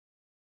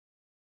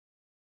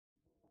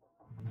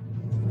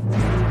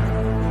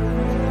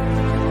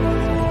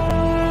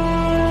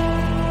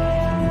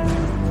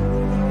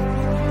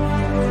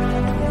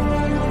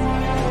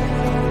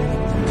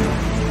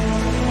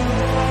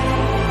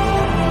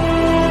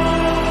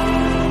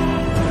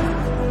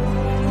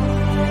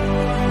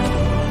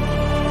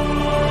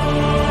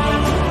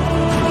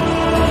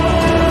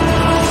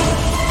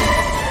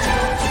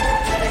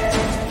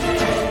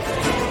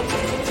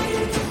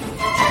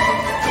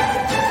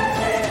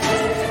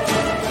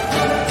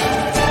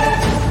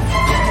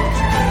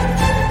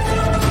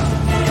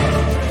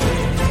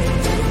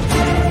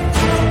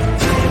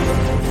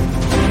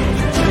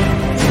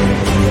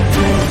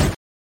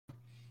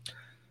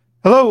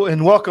Hello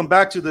and welcome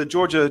back to the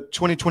Georgia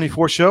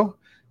 2024 show.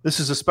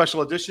 This is a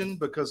special edition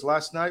because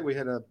last night we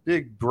had a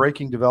big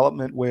breaking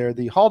development where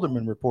the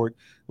Halderman Report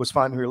was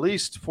finally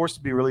forced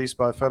to be released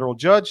by a federal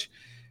judge,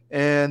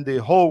 and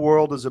the whole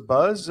world is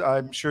abuzz.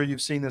 I'm sure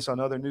you've seen this on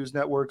other news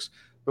networks,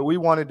 but we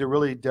wanted to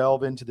really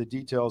delve into the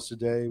details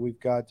today. We've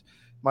got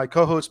my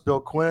co-host, Bill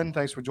Quinn.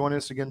 Thanks for joining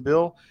us again,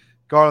 Bill.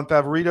 Garland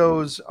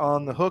Favorito is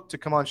on the hook to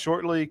come on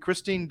shortly.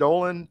 Christine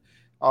Dolan,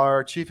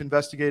 our chief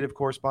investigative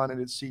correspondent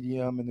at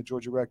CDM and the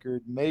Georgia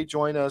Record, may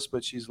join us,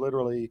 but she's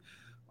literally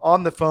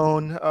on the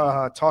phone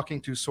talking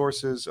to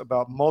sources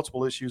about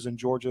multiple issues in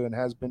Georgia and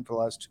has been for the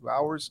last 2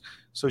 hours.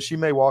 So she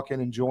may walk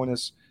in and join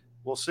us.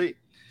 We'll see.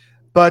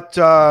 But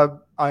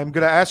I'm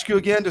going to ask you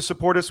again to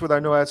support us with our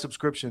no ad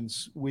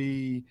subscriptions.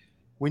 We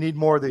need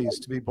more of these,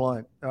 to be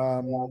blunt.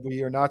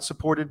 We are not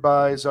supported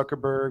by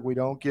Zuckerberg. We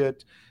don't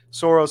get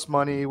Soros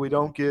money. We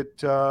don't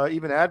get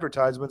even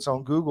advertisements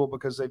on Google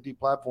because they've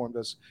deplatformed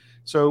us.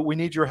 So we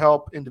need your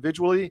help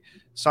individually.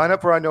 Sign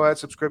up for our no ad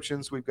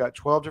subscriptions. We've got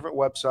 12 different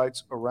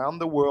websites around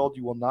the world.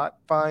 You will not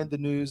find the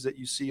news that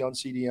you see on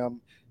CDM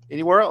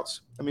anywhere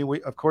else. I mean,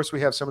 we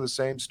have some of the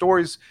same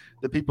stories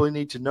that people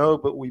need to know,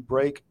 but we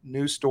break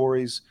news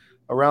stories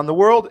around the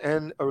world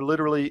and are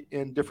literally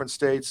in different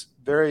states,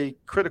 very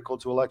critical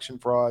to election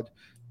fraud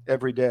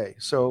every day.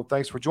 So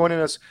thanks for joining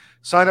us.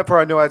 Sign up for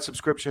our no ad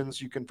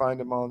subscriptions. You can find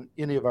them on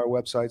any of our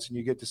websites, and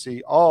you get to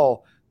see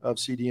all of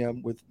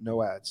CDM with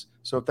no ads.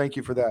 So thank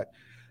you for that.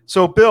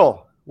 So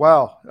Bill,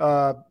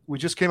 wow, we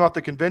just came off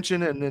the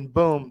convention, and then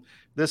boom,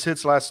 this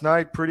hits last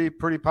night.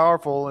 Pretty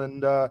powerful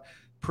and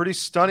pretty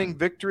stunning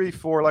victory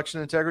for election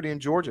integrity in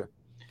Georgia.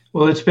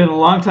 Well, it's been a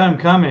long time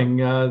coming.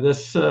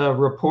 This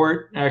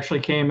report actually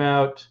came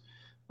out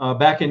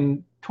back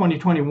in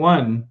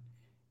 2021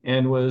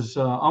 and was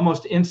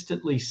almost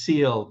instantly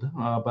sealed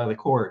by the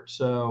court.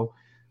 So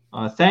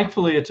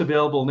thankfully it's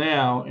available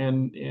now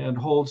and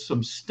holds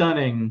some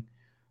stunning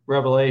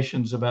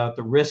revelations about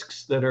the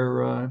risks that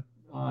are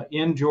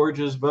in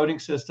Georgia's voting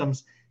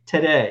systems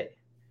today.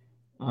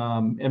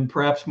 And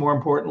perhaps more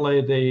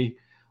importantly, the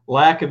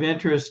lack of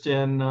interest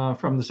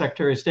from the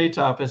Secretary of State's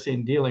office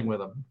in dealing with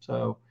them.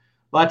 So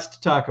lots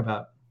to talk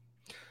about.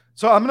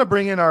 So I'm going to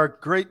bring in our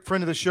great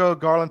friend of the show,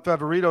 Garland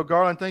Favorito.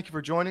 Garland, thank you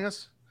for joining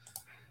us.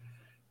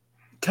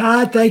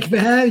 Todd, thank you for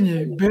having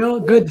you. Bill,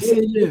 good to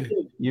see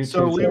you.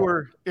 We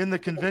were in the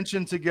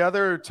convention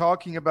together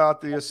talking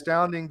about the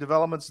astounding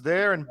developments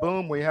there, and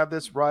boom, we have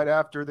this right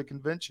after the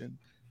convention.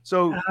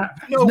 So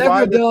it's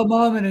never a dull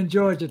moment in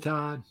Georgia,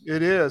 Todd.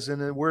 It is,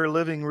 and we're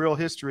living real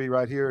history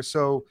right here.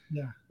 So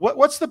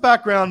what's the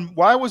background?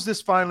 Why was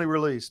this finally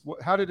released?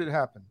 How did it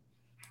happen?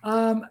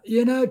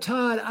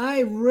 Todd, I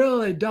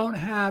really don't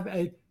have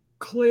a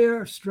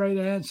clear, straight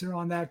answer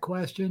on that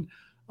question.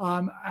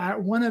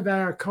 One of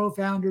our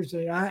co-founders,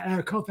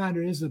 our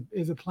co-founder is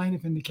a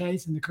plaintiff in the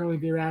case, in the Curley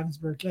v.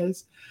 Ravensburg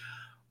case.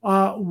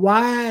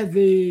 Why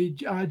the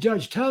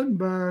Judge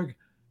Totenberg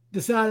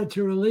decided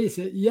to release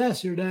it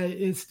yesterday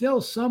is still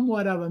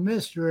somewhat of a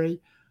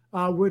mystery.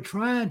 We're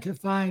trying to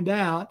find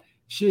out.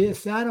 She has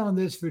sat on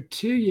this for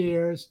 2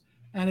 years,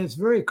 and it's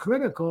very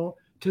critical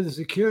to the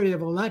security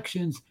of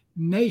elections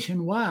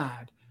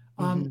nationwide.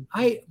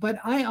 But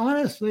I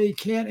honestly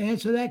can't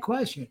answer that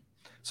question.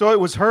 So it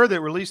was her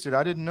that released it.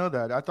 I didn't know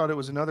that. I thought it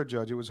was another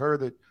judge. It was her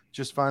that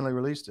just finally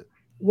released it.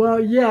 Well,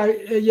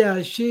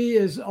 yeah. She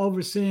is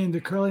overseeing the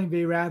Curley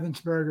v.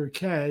 Ravensburger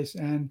case.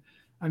 And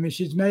I mean,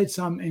 she's made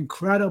some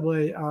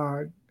incredibly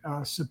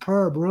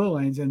superb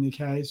rulings in the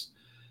case.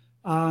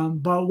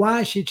 But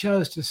why she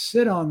chose to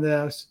sit on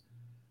this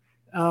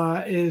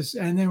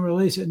and then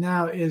release it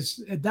now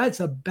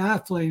that's a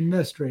baffling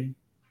mystery.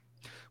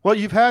 Well,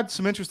 you've had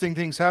some interesting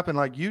things happen,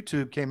 like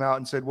YouTube came out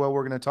and said, well,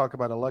 we're going to talk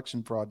about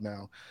election fraud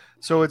now.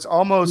 So it's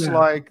almost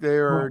like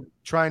they're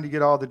trying to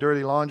get all the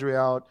dirty laundry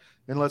out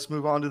and let's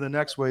move on to the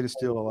next way to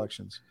steal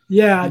elections.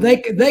 Yeah, they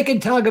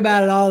can talk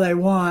about it all they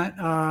want,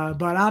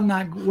 but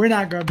we're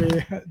not going to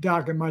be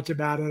talking much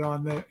about it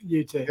on the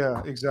YouTube.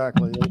 Yeah,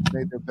 exactly. They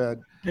made their bed.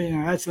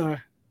 That's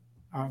a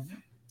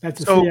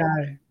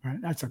CIA.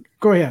 Right?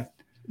 Go ahead.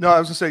 No, I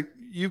was going to say,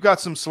 you've got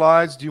some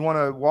slides. Do you want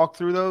to walk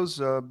through those,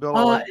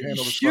 Bill?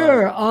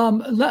 Sure.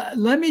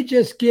 Let me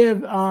just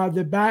give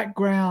the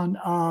background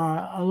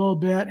a little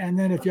bit, and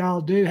then if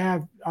y'all do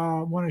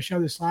want to show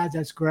the slides,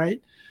 that's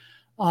great.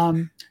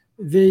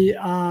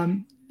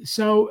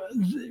 So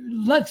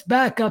let's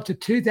back up to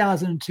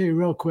 2002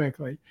 real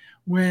quickly,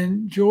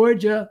 when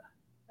Georgia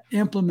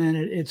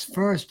implemented its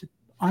first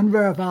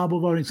unverifiable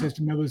voting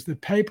system. It was the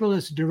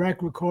paperless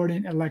direct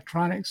recording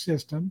electronic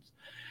systems.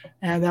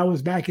 And that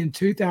was back in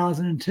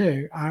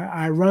 2002.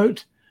 I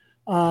wrote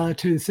to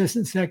the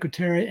assistant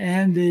secretary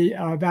and the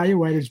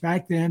evaluators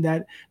back then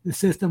that the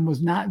system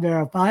was not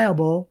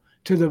verifiable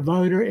to the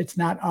voter. It's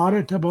not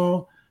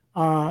auditable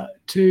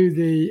to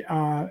the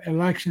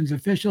elections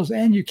officials.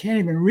 And you can't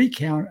even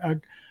recount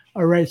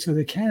a race for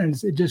the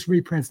candidates. It just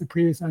reprints the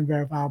previous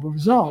unverifiable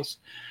results.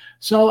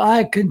 So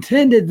I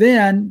contended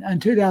then in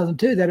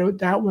 2002 that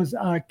that was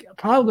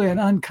probably an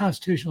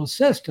unconstitutional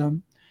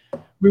system.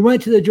 We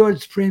went to the Georgia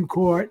Supreme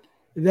Court.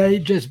 they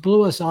just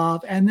blew us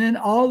off. And then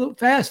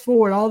fast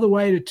forward all the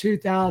way to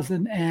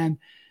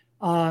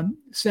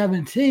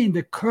 2017,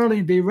 the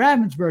Curling v.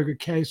 Ravensburger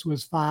case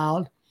was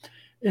filed.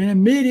 And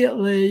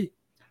immediately,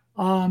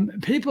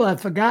 people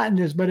have forgotten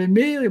this, but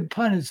immediately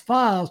upon its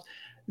files,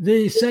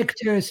 the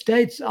Secretary of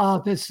State's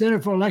office, Center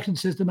for Election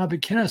System up in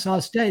Kennesaw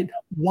State,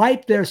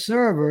 wiped their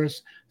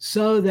servers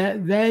so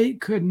that they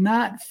could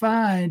not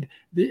find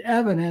the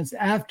evidence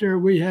after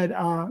we had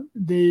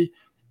the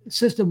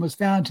system was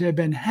found to have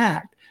been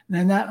hacked.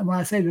 And that, when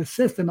I say the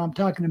system, I'm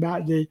talking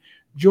about the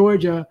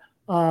Georgia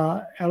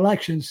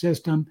election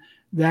system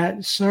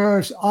that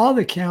serves all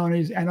the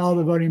counties and all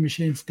the voting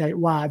machines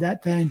statewide.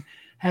 That thing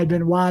had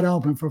been wide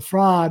open for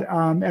fraud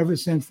ever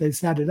since they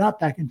set it up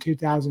back in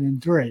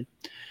 2003.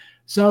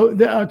 So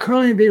the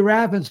Curling v.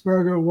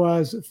 Ravensburger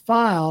was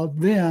filed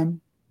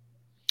then,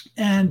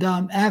 and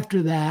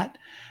after that,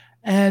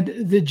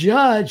 and the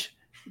judge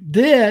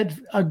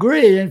did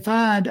agree and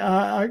find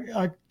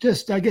I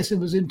guess it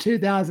was in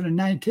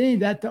 2019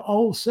 that the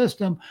old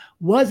system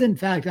was in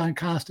fact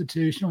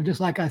unconstitutional, just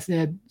like I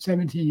said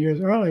 17 years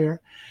earlier,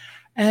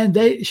 and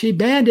she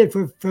banned it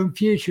from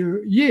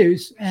future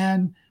use,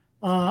 and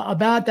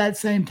about that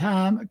same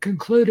time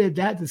concluded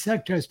that the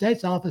Secretary of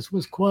State's office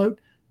was, quote,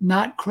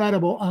 not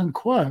credible,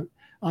 unquote.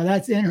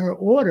 That's in her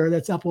order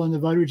that's up on the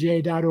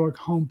voterga.org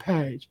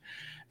homepage.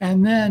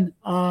 And then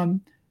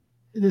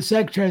the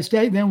Secretary of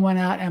State then went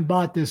out and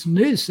bought this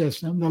new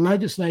system. The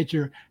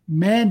legislature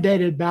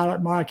mandated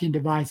ballot marking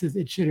devices.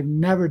 It should have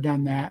never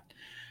done that.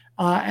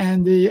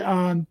 And the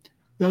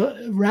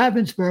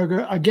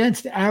Ravensburger,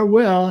 against our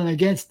will and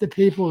against the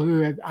people who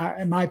had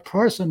my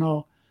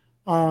personal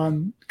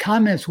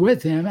comments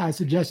with him, I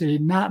suggested he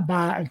not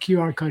buy a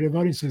QR coded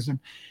voting system.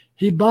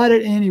 He bought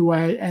it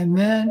anyway, and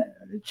then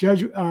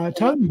Judge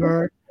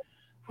Totenberg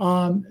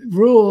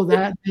ruled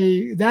that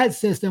that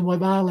system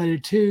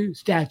violated 2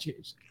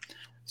 statutes.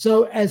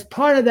 So as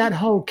part of that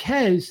whole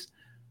case,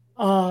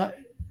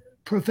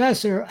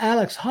 Professor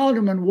Alex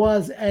Halderman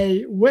was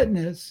a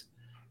witness,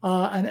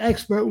 an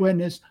expert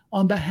witness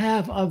on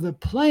behalf of the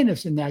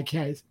plaintiffs in that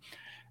case.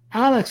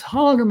 Alex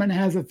Halderman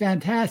has a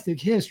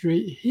fantastic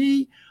history.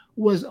 He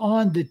was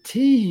on the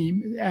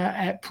team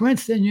at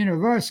Princeton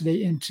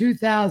University in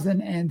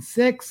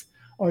 2006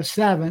 or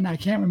 7. I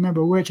can't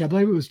remember which. I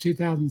believe it was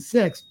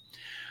 2006,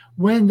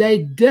 when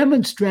they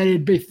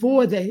demonstrated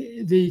before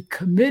the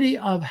Committee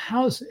of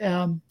House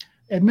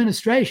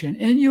Administration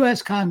in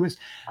U.S. Congress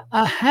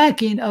a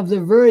hacking of the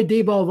very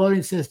Debo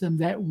voting system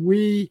that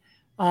we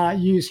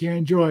use here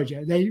in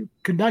Georgia. They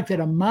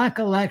conducted a mock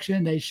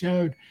election. They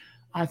showed,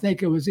 I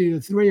think it was either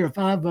 3 or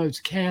 5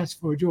 votes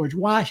cast for George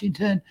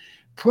Washington,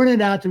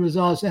 printed out the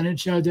results, and it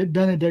showed that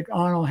Benedict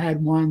Arnold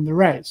had won the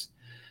race.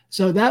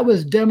 So that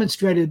was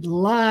demonstrated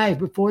live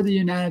before the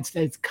United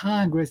States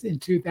Congress in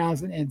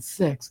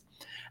 2006.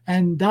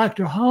 And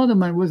Dr.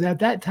 Haldeman was at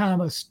that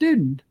time a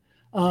student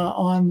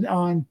on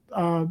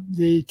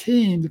the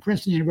team, the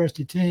Princeton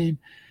University team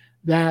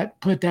that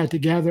put that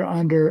together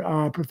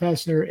under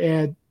Professor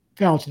Ed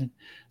Felton.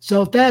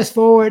 So fast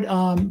forward,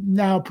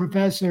 now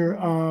Professor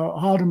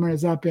Haldeman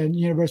is up in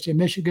University of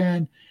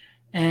Michigan.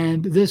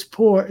 And this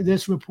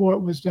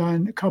report was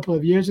done a couple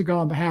of years ago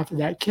on behalf of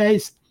that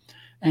case,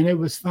 and it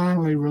was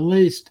finally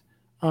released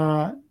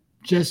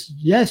just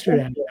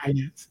yesterday, I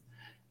guess.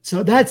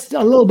 So that's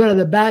a little bit of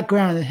the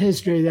background and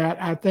history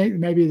that I think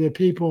maybe the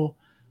people,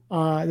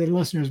 the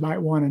listeners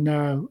might want to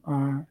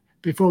know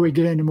before we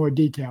get into more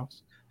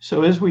details.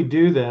 So as we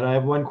do that, I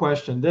have one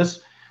question.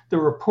 The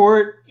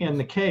report in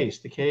the case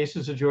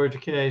is a Georgia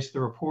case. The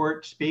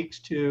report speaks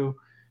to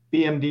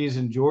BMDs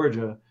in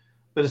Georgia.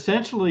 But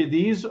essentially,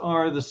 these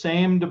are the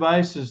same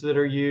devices that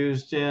are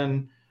used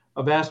in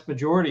a vast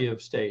majority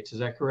of states. Is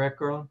that correct,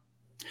 Garland?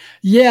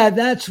 Yeah,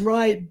 that's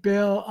right,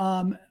 Bill.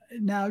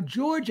 Now,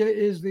 Georgia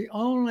is the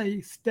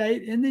only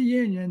state in the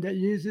union that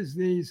uses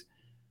these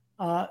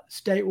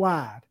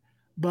statewide.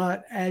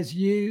 But as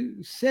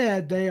you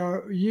said, they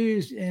are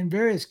used in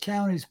various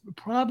counties,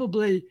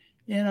 probably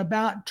in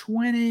about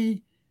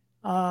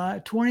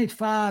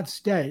 25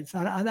 states.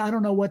 I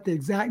don't know what the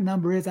exact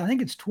number is. I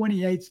think it's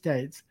 28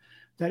 states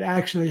that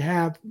actually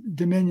have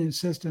Dominion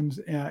systems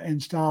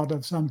installed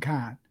of some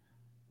kind.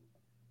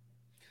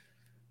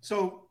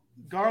 So,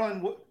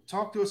 Garland,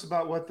 talk to us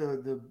about what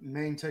the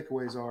main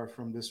takeaways are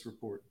from this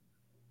report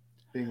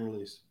being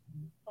released.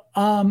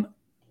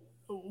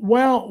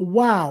 Well,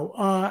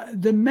 wow.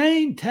 The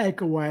main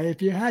takeaway,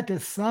 if you had to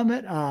sum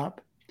it up,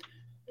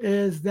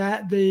 is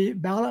that the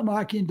ballot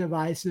marking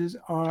devices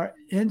are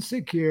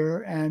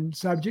insecure and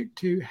subject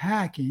to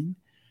hacking.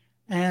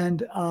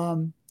 And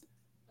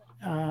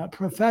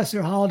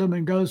Professor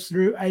Haldeman goes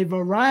through a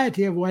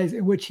variety of ways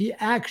in which he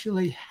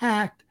actually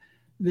hacked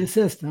the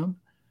system.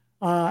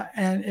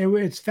 And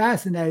it's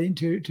fascinating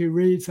to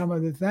read some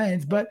of the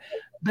things. But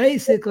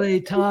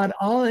basically, Todd,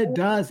 all it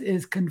does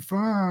is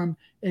confirm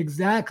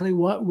exactly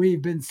what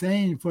we've been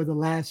saying for the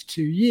last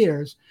 2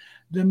 years.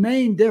 The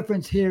main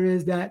difference here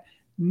is that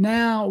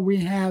now we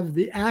have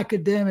the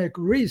academic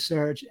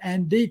research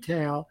and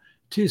detail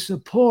to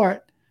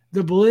support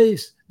the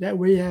beliefs that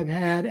we have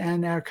had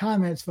and our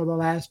comments for the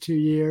last 2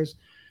 years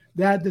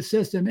that the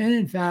system,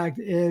 in fact,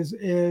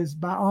 is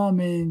by all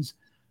means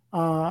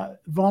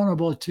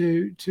vulnerable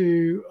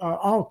to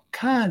all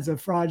kinds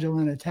of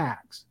fraudulent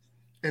attacks.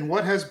 And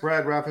what has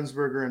Brad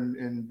Raffensperger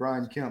and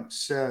Brian Kemp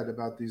said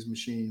about these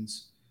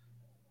machines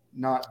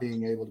not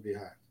being able to be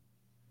hacked?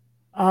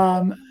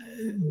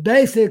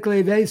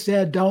 Basically, they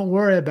said, don't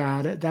worry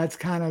about it. That's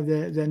kind of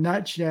the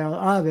nutshell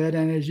of it.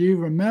 And as you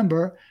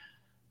remember,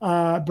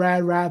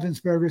 Brad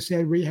Raffensperger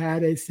said we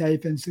had a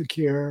safe and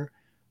secure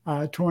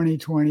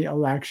 2020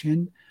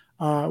 election.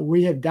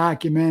 We have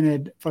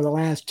documented for the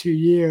last 2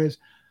 years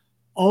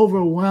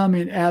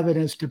overwhelming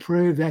evidence to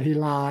prove that he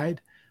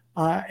lied.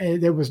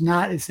 There was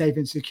not a safe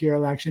and secure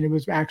election. It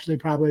was actually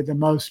probably the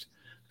most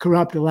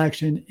corrupt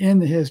election in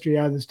the history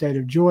of the state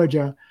of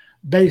Georgia,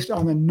 based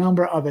on the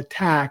number of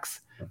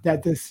attacks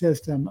that this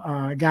system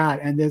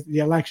got and the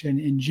election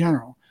in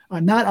general.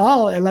 Not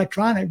all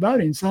electronic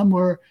voting. Some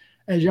were,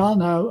 as y'all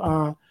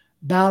know,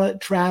 ballot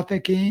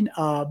trafficking,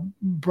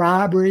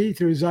 bribery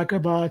through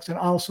Zuckerbucks, and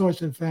all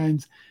sorts of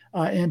things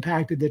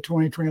impacted the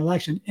 2020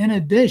 election, in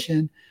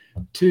addition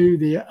to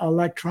the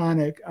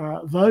electronic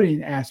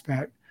voting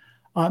aspect.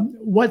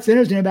 What's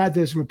interesting about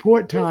this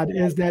report, Todd,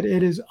 is that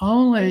it is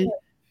only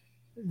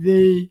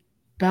the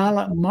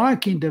ballot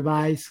marking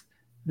device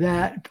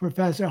that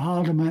Professor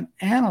Halderman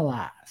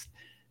analyzed.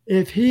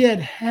 If he had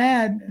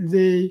had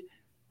the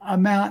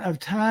amount of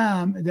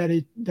time that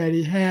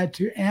he had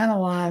to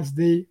analyze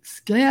the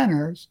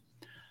scanners,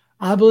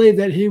 I believe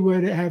that he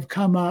would have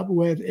come up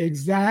with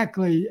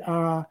exactly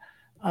a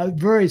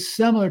very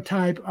similar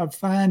type of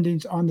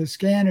findings on the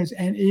scanners,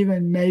 and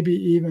maybe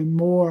even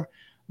more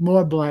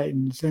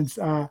blatant, since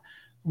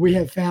we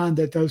have found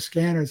that those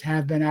scanners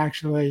have been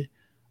actually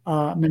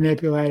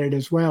manipulated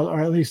as well,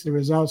 or at least the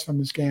results from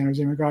the scanners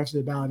in regards to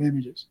the ballot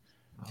images.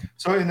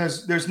 So, and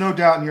there's no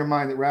doubt in your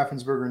mind that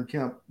Raffensperger and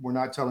Kemp were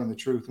not telling the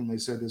truth when they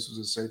said this was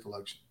a safe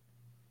election.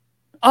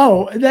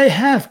 Oh, they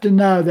have to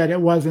know that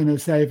it wasn't a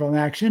safe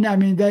election. I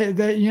mean, they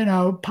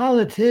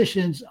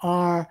politicians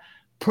are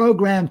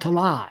programmed to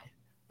lie.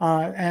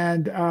 I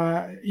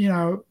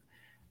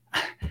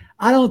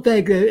don't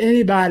think that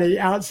anybody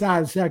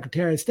outside the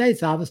Secretary of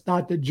State's office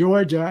thought that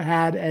Georgia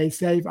had a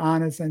safe,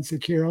 honest, and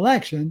secure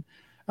election,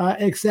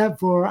 except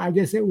for, I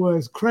guess it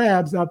was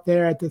Krebs up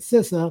there at the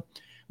CISA,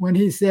 when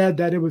he said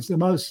that it was the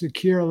most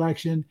secure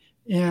election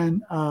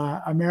in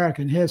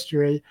American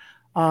history,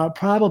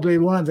 probably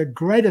one of the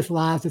greatest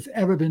lies that's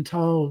ever been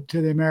told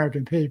to the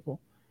American people.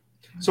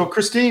 So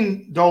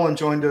Christine Dolan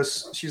joined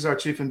us. She's our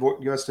chief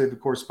investigative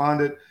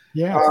correspondent.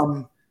 Yes.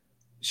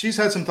 She's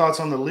had some thoughts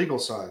on the legal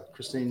side.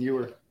 Christine, you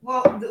were...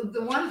 Well,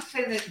 the one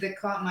thing that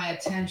caught my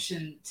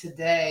attention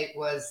today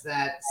was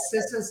that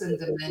CISAs and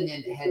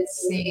Dominion had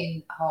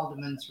seen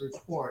Haldeman's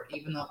report,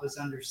 even though it was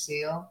under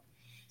seal.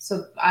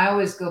 So I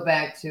always go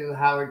back to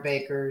Howard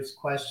Baker's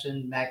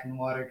question back in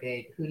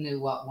Watergate, who knew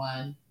what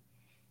when?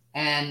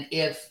 And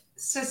if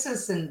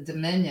CISAs and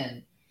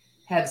Dominion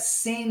have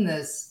seen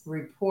this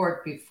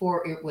report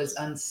before it was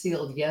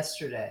unsealed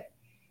yesterday,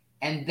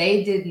 and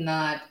they did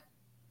not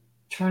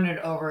turn it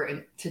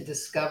over to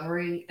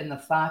discovery in the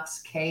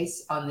Fox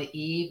case on the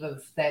eve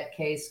of that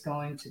case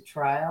going to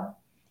trial,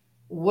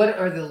 what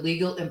are the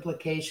legal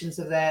implications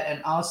of that?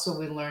 And also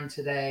we learned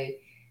today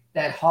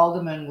that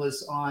Haldeman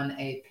was on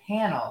a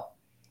panel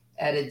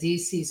at a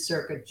DC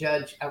circuit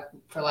judge,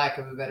 for lack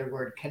of a better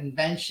word,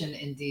 convention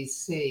in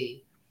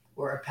DC,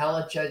 where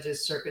appellate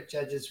judges, circuit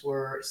judges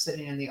were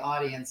sitting in the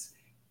audience.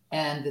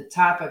 And the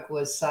topic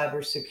was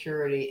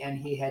cybersecurity, and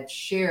he had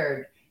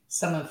shared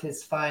some of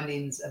his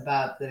findings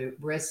about the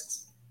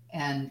risks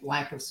and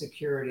lack of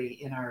security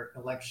in our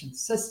election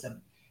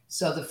system.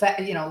 So the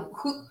fact,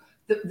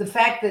 the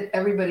fact that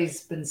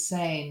everybody's been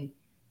saying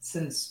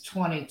since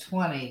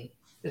 2020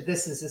 that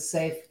this is a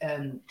safe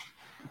and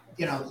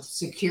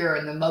secure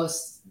and the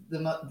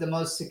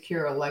most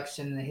secure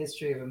election in the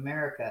history of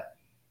America.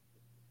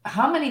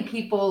 How many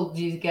people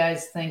do you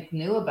guys think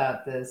knew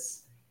about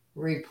this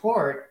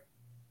report?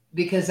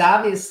 Because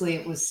obviously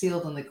it was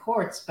sealed in the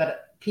courts,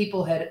 but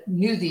people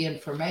knew the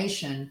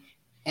information,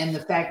 and the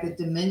fact that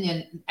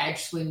Dominion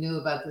actually knew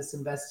about this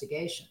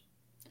investigation.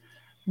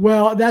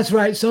 Well, that's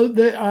right.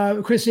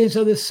 So Christine,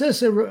 so the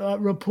CISA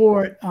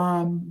report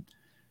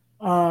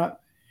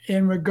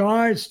in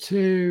regards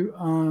to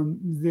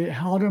the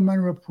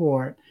Halderman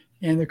report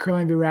and the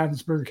Curling v.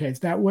 Raffensperger case,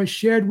 that was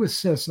shared with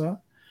CISA,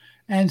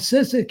 and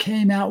CISA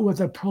came out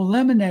with a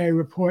preliminary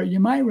report, you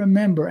might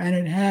remember, and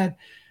it had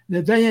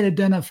that they had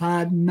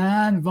identified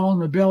 9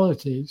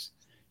 vulnerabilities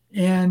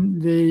in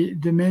the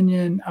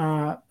Dominion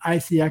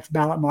ICX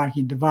ballot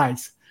marking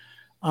device.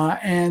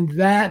 And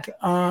that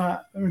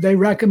they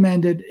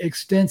recommended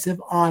extensive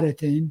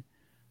auditing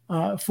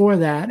for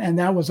that. And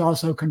that was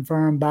also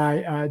confirmed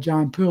by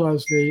John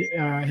Poulos, the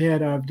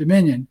head of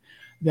Dominion,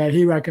 that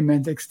he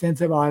recommends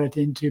extensive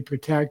auditing to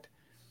protect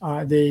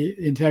the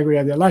integrity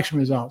of the election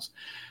results.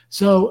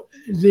 So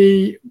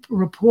the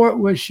report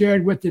was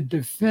shared with the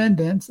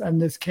defendants in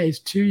this case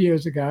 2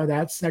 years ago.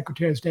 That's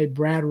Secretary of State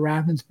Brad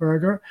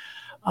Raffensperger,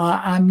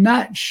 I'm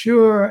not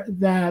sure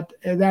that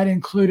that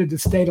included the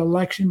state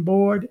election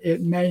board.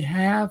 It may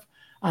have.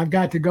 I've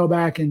got to go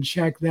back and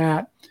check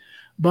that.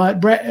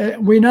 But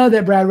we know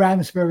that Brad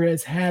Raffensperger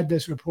has had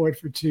this report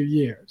for 2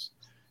 years.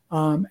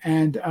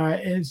 And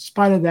in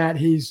spite of that,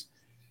 he's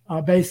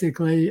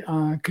basically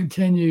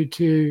continued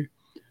to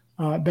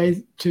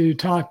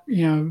talk,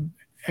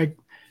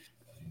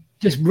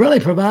 just really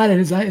provided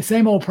his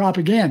same old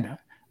propaganda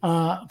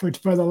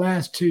for the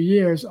last 2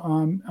 years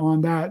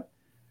on that,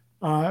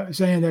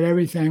 saying that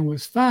everything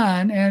was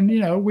fine. And,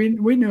 we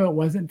knew it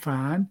wasn't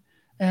fine.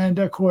 And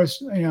of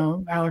course,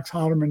 Alex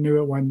Halderman knew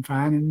it wasn't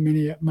fine, and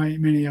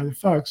many other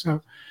folks.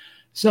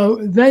 So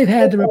they've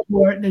had the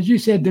report. As you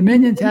said,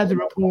 Dominion's had the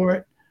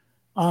report.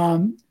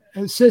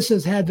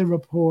 CISA's had the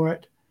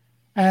report.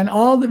 And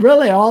all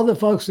the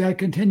folks that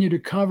continue to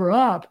cover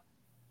up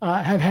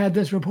have had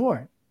this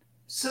report.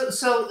 So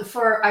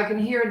I can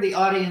hear the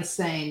audience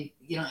saying,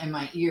 in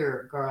my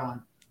ear,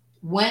 Garland,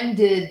 when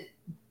did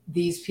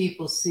these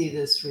people see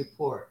this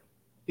report?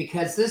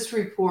 Because this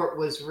report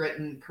was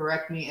written,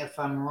 correct me if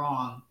I'm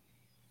wrong,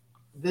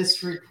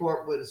 this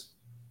report was,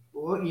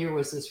 what year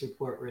was this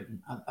report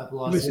written? I've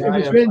lost it. It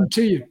was written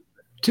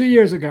 2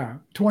 years ago,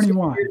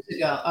 21. 2 years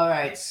ago. All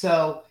right.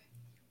 So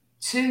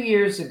 2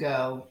 years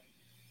ago,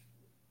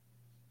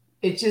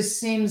 it just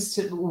seems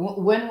to,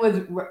 when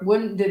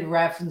did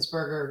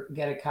Raffensperger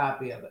get a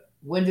copy of it?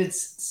 When did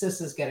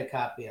CISA's get a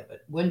copy of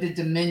it? When did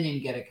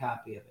Dominion get a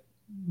copy of it?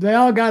 They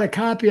all got a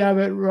copy of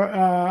it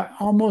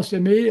almost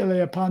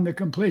immediately upon the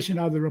completion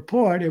of the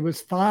report. It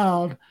was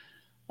filed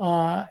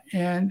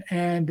and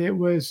it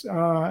was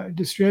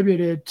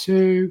distributed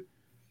to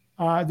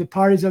the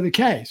parties of the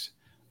case.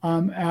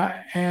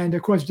 And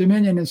of course,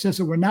 Dominion and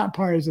CISA were not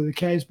parties of the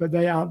case, but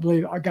they, I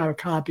believe, got a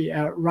copy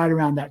right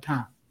around that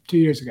time, 2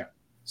 years ago.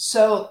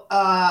 So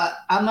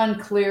I'm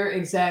unclear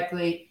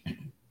exactly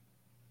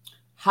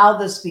how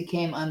this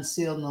became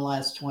unsealed in the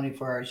last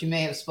 24 hours. You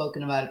may have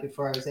spoken about it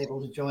before I was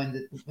able to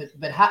join,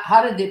 but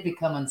how did it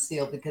become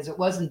unsealed? Because it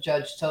wasn't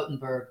Judge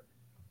Totenberg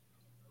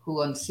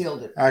who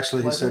unsealed it.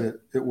 Actually, he said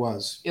it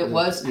was. It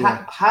was?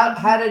 Yeah.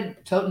 How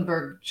did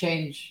Totenberg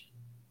change?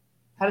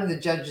 How did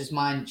the judge's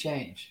mind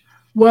change?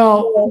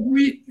 Well,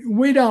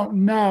 we don't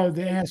know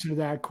the answer to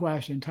that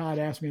question. Todd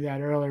asked me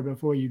that earlier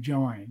before you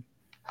joined.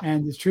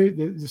 And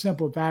the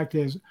simple fact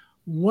is,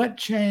 what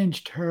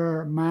changed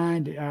her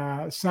mind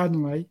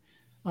suddenly?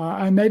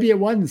 And maybe it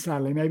wasn't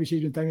suddenly. Maybe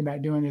she's been thinking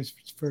about doing this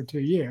for 2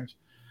 years.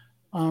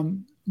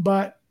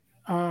 But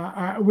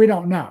we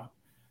don't know.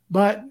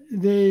 But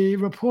the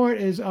report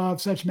is of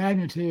such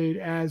magnitude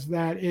as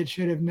that it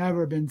should have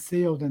never been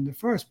sealed in the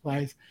first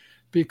place,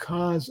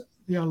 because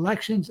the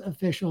elections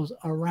officials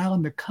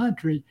around the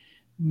country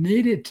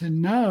needed to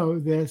know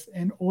this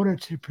in order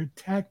to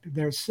protect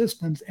their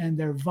systems and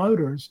their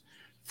voters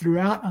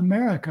throughout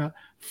America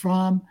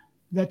from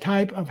the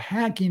type of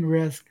hacking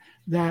risk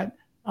that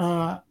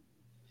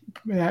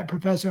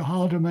Professor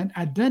Halderman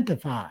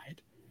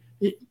identified.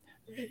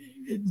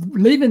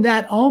 Leaving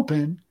that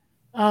open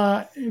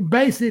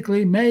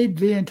basically made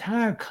the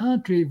entire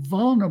country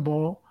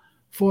vulnerable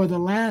for the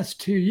last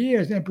 2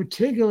 years, and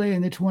particularly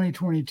in the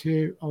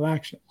 2022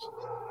 elections.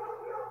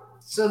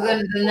 So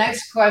then the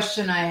next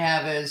question I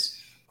have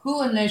is,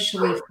 who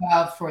initially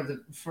filed for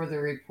the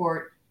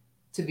report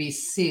to be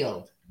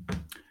sealed?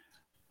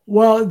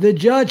 Well, the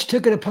judge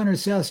took it upon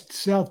herself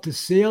to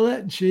seal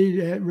it. She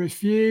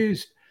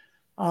refused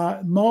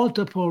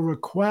multiple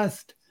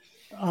requests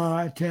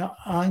to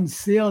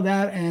unseal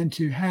that and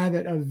to have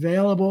it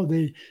available.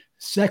 The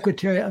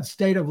Secretary of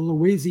State of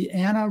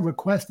Louisiana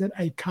requested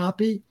a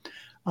copy.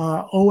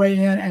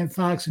 OAN and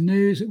Fox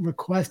News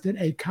requested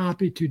a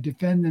copy to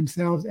defend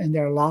themselves in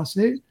their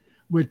lawsuit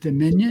with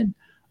Dominion.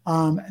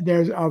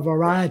 There's a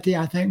variety,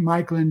 I think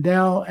Mike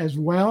Lindell as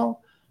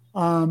well.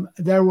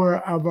 There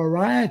were a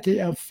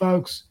variety of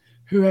folks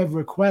who have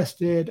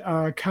requested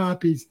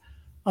copies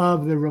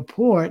of the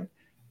report.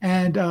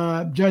 And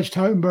Judge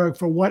Totenberg,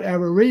 for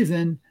whatever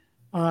reason,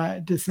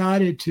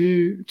 decided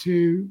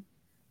to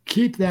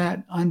keep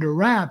that under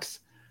wraps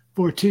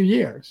for 2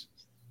 years.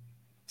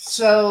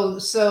 So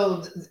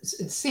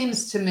it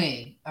seems to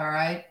me, all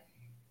right,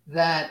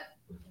 that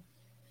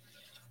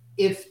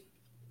if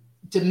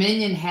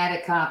Dominion had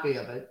a copy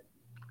of it,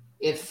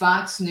 if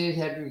Fox News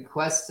had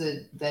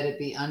requested that it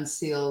be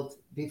unsealed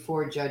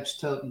before Judge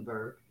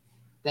Totenberg,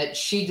 that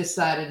she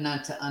decided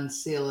not to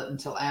unseal it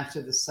until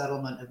after the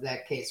settlement of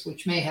that case,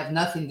 which may have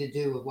nothing to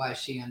do with why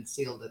she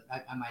unsealed it,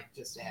 I might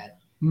just add.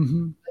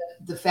 Mm-hmm.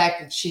 The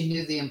fact that she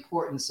knew the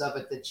importance of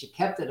it, that she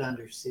kept it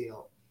under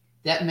seal,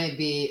 that may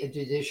be a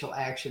judicial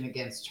action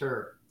against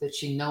her, that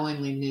she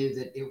knowingly knew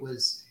that it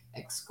was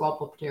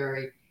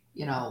exculpatory,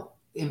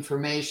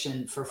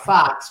 information for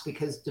Fox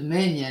because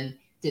Dominion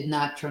did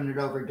not turn it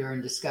over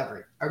during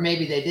discovery. Or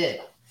maybe they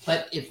did.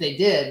 But if they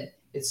did,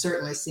 it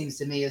certainly seems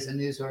to me as a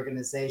news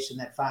organization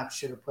that Fox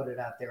should have put it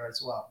out there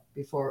as well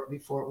before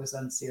it was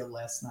unsealed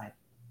last night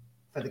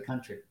for the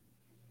country.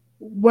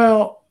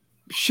 Well,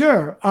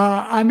 sure.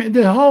 I mean,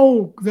 the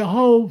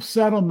whole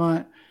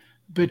settlement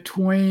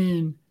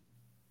between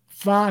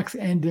Fox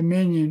and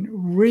Dominion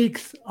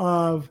reeks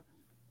of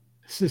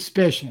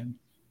suspicion.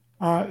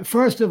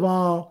 First of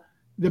all,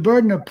 the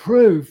burden of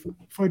proof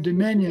for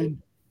Dominion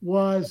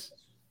was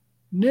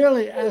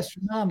nearly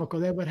astronomical.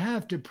 They would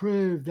have to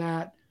prove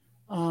that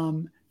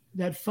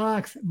that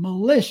Fox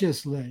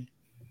maliciously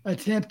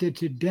attempted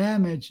to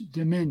damage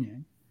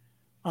Dominion.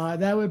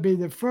 That would be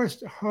the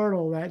first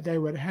hurdle that they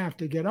would have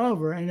to get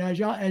over. And as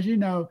you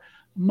know,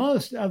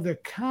 most of the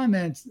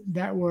comments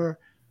that were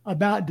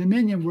about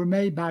Dominion were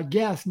made by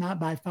guests, not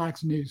by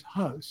Fox News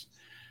hosts.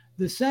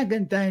 The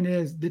second thing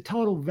is the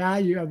total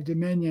value of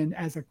Dominion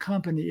as a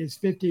company is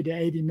 50 to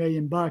 80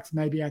 million bucks,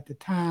 maybe at the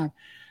time.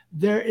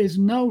 There is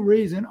no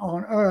reason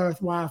on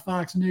earth why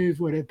Fox News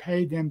would have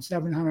paid them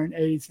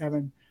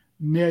 $787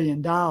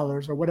 million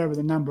or whatever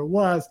the number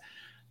was.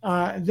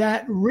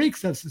 That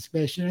reeks of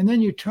suspicion. And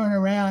then you turn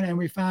around and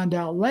we find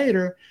out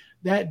later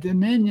that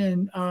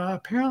Dominion,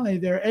 apparently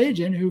their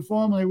agent who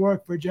formerly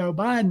worked for Joe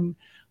Biden,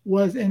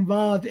 was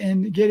involved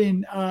in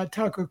getting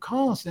Tucker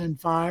Carlson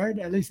fired.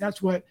 At least that's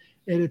what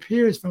it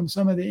appears from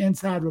some of the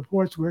inside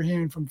reports we're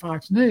hearing from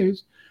Fox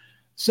News.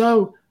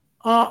 So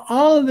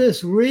all of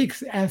this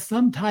reeks as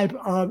some type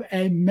of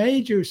a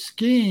major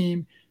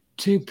scheme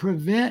to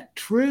prevent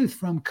truth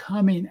from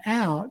coming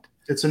out.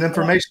 It's an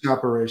information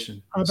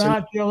operation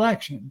about the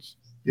elections.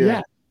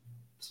 Yeah.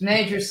 It's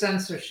major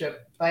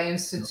censorship by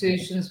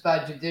institutions,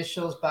 by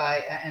judicials,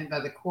 and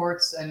by the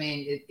courts. I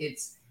mean,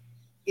 it's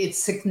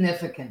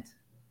significant.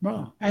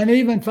 Well, and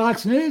even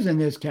Fox News in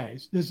this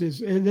case.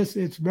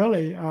 It's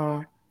really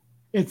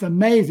it's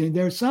amazing.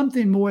 There's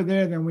something more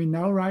there than we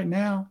know right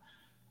now,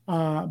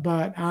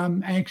 but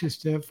I'm anxious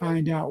to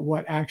find out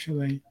what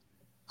actually.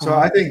 So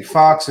I think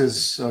Fox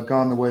has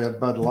gone the way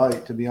of Bud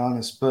Light, to be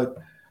honest. But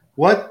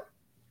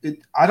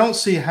I don't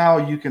see how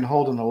you can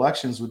hold an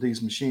elections with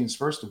these machines.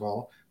 First of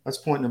all, that's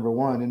point number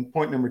one. And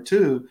point number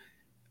two,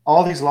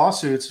 all these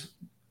lawsuits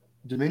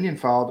Dominion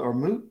filed are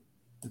moot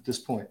at this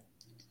point.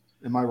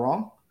 Am I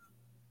wrong?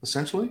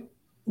 Essentially?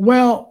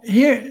 Well,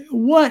 here,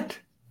 what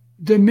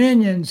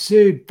Dominion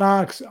sued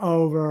Fox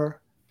over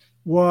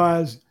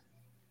was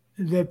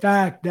the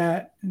fact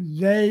that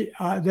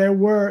there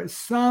were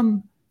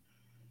some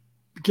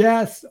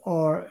guests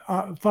or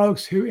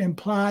folks who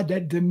implied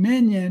that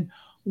Dominion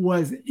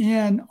was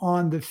in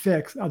on the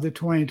fix of the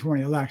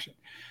 2020 election.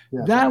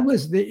 Yeah. That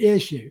was the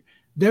issue.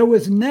 There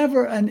was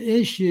never an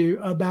issue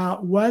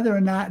about whether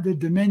or not the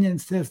Dominion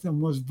system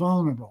was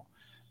vulnerable.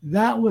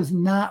 That was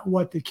not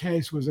what the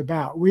case was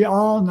about. We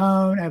all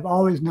have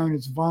always known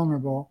it's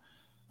vulnerable,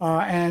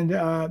 and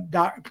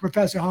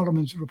Professor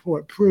Halderman's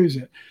report proves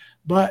it.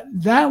 But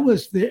that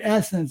was the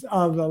essence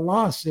of the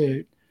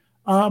lawsuit.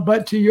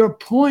 But to your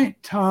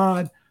point,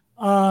 Todd,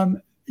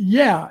 Halderman's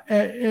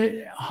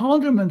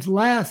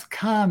last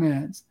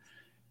comments,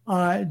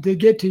 to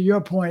get to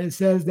your point, it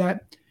says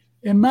that,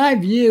 in my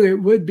view,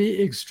 it would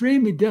be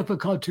extremely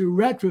difficult to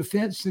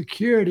retrofit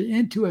security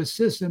into a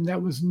system that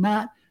was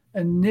not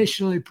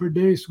initially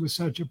produced with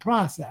such a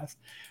process.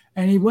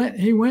 And he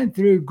went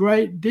through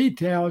great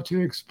detail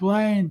to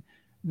explain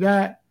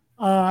that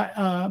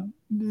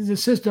the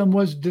system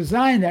was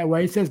designed that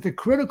way. He says the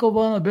critical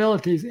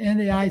vulnerabilities in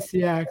the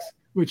ICX,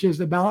 which is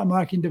the ballot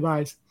marking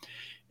device,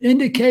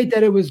 indicate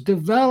that it was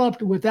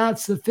developed without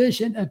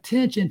sufficient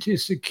attention to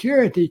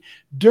security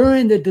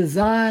during the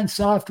design,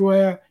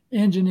 software,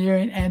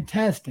 engineering, and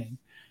testing.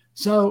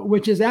 So,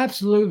 which is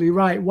absolutely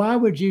right. Why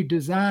would you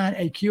design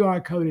a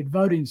QR-coded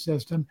voting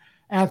system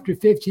after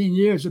 15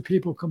 years of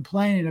people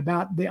complaining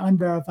about the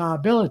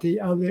unverifiability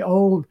of the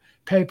old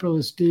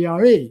paperless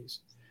DREs?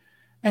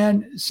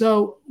 And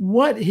so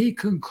what he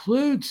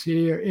concludes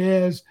here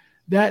is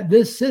that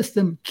this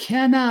system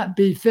cannot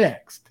be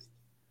fixed.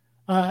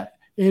 It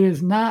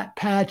is not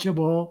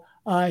patchable.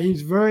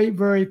 He's very,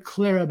 very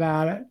clear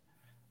about it.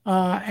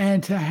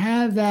 And to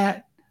have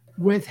that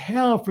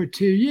withheld for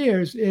 2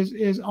 years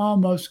is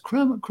almost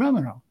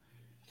criminal.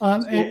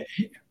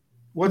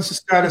 What's the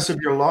status of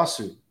your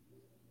lawsuit?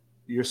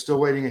 You're still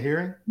waiting a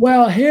hearing?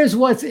 Well, here's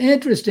what's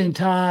interesting,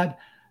 Todd.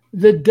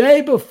 The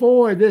day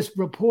before this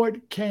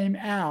report came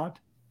out,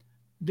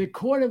 the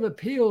Court of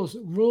Appeals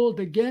ruled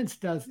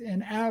against us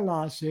in our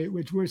lawsuit,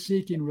 which we're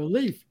seeking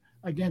relief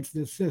against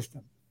this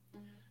system.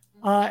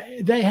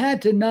 They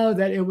had to know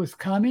that it was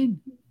coming.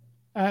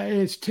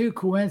 It's too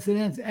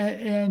coincidence.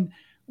 And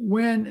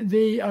when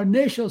the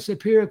initial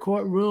Superior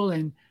Court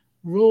ruling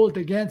ruled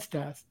against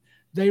us,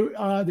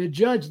 the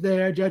judge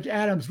there, Judge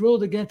Adams,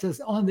 ruled against us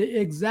on the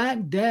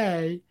exact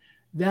day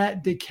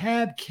that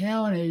DeKalb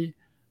County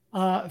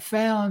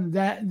found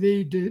that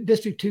the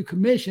District 2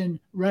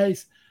 Commission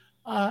race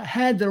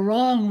had the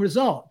wrong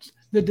results.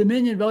 The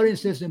Dominion voting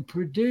system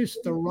produced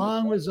the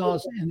wrong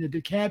results in the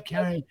DeKalb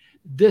County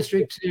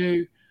District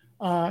 2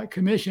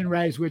 Commission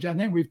race, which I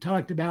think we've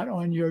talked about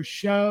on your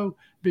show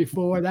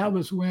before. That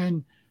was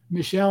when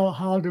Michelle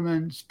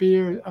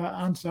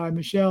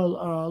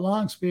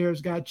Long Spears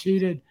got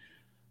cheated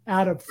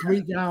out of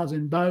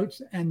 3,000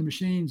 votes, and the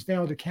machines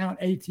failed to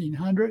count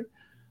 1,800.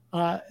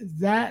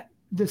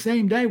 The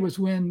same day was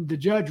when the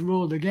judge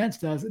ruled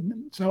against us.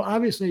 So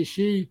obviously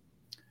she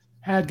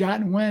had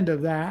gotten wind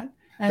of that.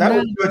 And that then,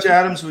 was Judge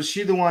Adams. Was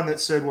she the one that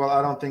said, well,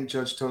 I don't think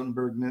Judge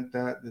Totenberg meant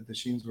that the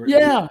Sheens were?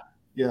 Yeah.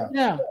 Yeah.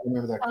 Yeah. I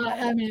remember that.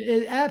 I mean,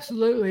 it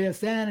absolutely a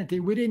sanity.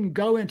 We didn't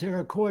go into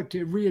her court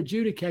to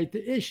re-adjudicate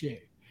the issue.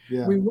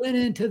 Yeah. We went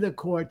into the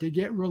court to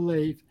get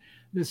relief.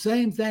 The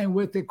same thing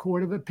with the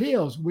Court of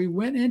Appeals. We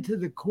went into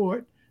the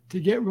court to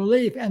get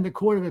relief, and the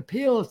Court of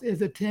Appeals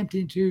is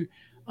attempting to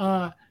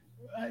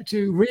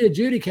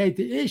re-adjudicate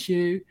the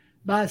issue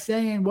by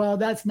saying, well,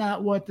 that's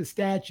not what the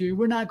statute,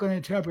 we're not going to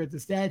interpret the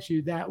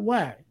statute that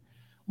way.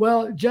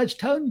 Well, Judge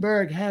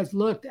Totenberg has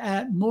looked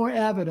at more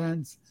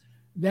evidence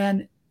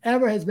than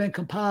ever has been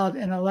compiled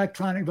in an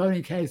electronic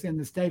voting case in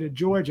the state of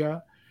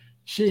Georgia.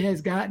 She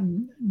has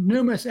gotten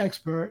numerous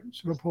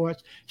experts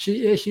reports.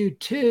 She issued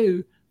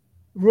 2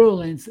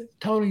 rulings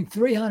totaling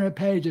 300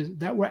 pages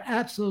that were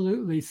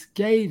absolutely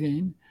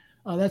scathing.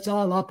 That's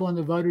all up on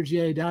the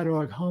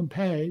voterga.org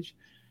homepage.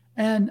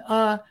 And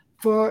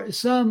for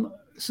some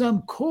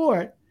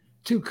court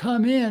to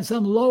come in,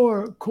 some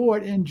lower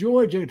court in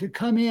Georgia to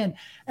come in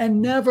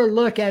and never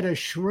look at a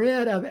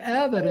shred of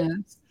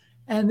evidence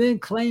and then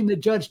claim that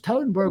Judge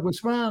Totenberg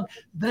was wrong,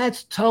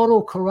 that's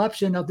total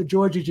corruption of the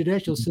Georgia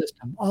judicial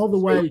system all the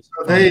way.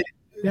 So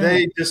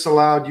they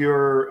disallowed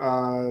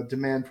your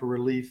demand for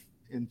relief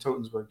in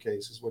Totenberg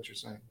case, is what you're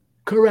saying?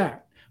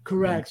 Correct.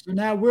 So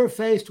now we're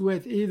faced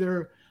with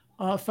either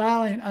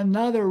filing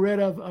another writ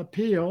of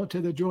appeal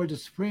to the Georgia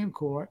Supreme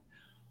Court,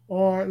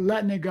 or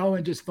letting it go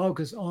and just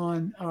focus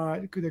on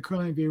the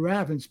Curling v.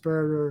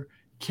 Raffensperger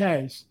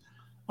case.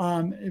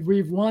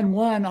 We've won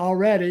one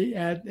already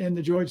in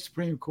the Georgia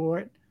Supreme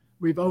Court.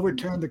 We've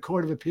overturned the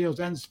Court of Appeals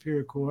and the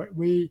Superior Court.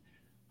 We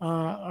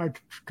are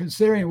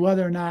considering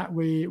whether or not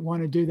we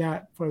want to do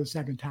that for the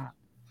second time.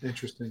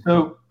 Interesting.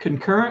 So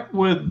concurrent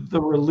with the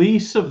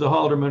release of the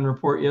Halderman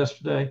Report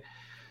yesterday,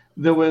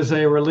 there was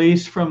a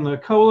release from the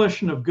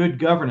Coalition of Good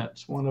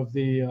Governance, one of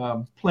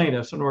the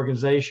plaintiffs, an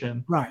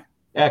organization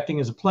acting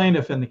as a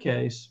plaintiff in the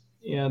case.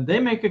 And they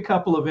make a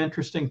couple of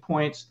interesting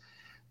points.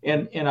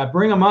 And I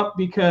bring them up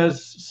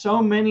because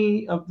so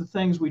many of the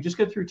things we just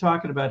got through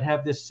talking about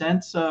have this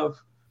sense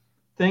of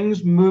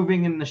things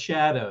moving in the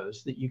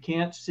shadows that you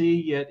can't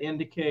see yet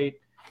indicate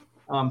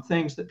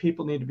things that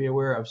people need to be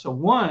aware of. So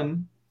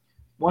one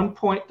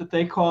point that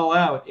they call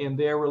out in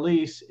their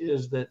release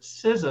is that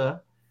CISA,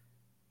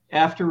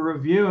 after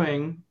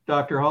reviewing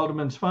Dr.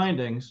 Halderman's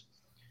findings,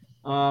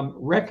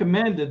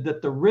 recommended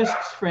that the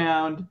risks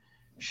found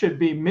should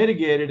be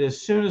mitigated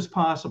as soon as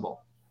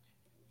possible,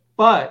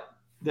 but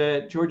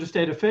that Georgia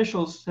state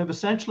officials have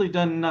essentially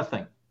done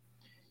nothing.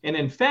 And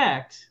in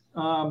fact,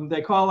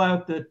 they call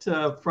out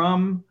that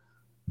from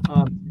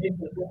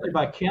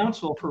by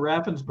counsel for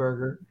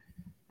Raffensperger,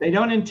 they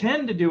don't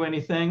intend to do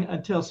anything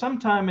until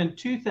sometime in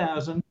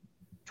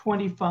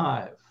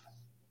 2025.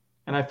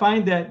 And I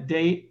find that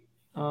date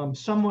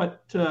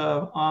somewhat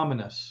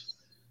ominous.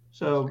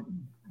 So,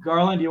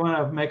 Garland, do you want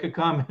to make a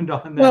comment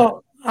on that?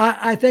 Well,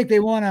 I think they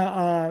want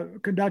to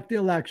conduct the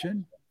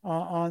election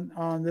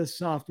on this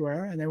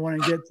software, and they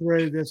want to get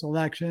through this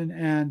election,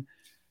 and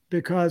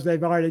because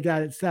they've already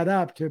got it set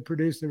up to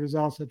produce the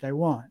results that they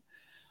want.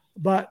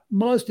 But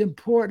most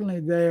importantly,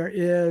 there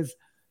is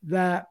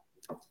that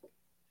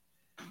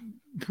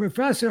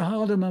Professor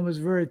Halderman was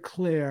very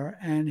clear,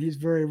 and he's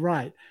very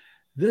right.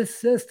 This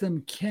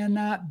system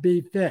cannot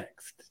be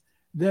fixed.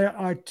 There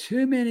are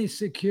too many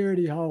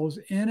security holes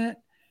in it.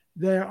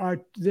 There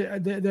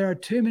are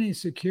too many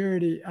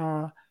security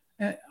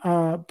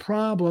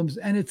problems,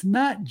 and it's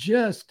not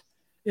just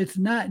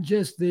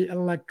the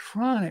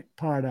electronic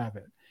part of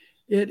it.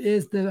 It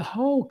is the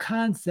whole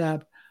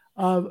concept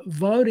of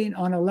voting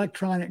on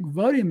electronic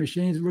voting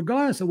machines,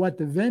 regardless of what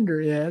the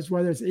vendor is,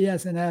 whether it's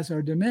ES&S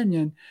or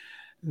Dominion.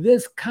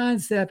 This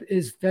concept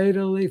is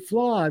fatally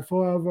flawed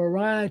for a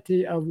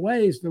variety of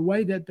ways. The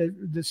way that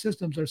the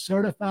systems are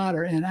certified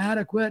are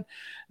inadequate.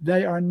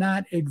 They are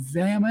not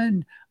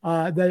examined.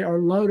 They are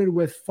loaded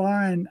with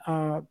foreign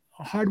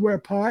hardware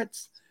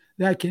parts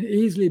that can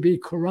easily be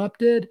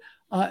corrupted.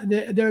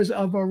 There's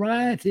a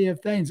variety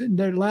of things.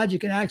 Their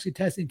logic and accuracy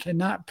testing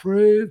cannot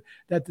prove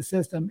that the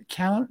system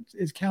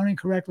is counting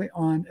correctly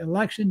on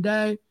election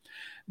day.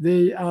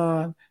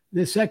 The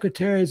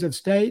secretaries of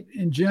state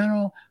in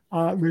general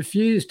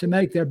refuse to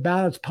make their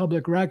ballots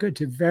public record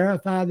to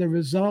verify the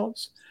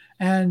results.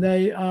 And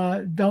they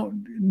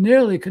don't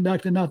nearly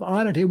conduct enough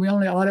auditing. We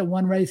only audit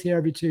one race here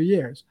every 2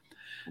 years.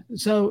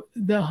 So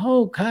the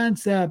whole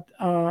concept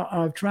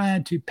of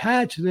trying to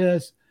patch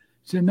this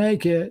to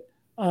make it,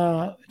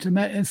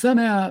 and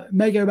somehow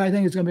make everybody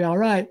think it's going to be all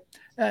right,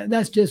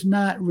 that's just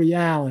not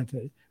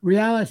reality.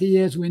 Reality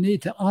is we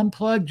need to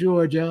unplug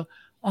Georgia,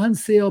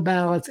 unseal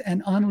ballots,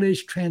 and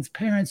unleash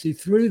transparency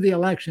through the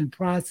election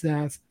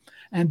process.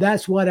 And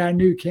that's what our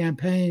new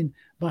campaign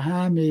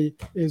behind me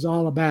is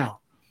all about.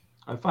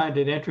 I find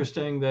it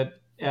interesting that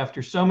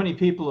after so many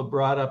people have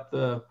brought up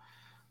the,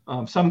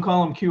 some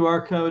call them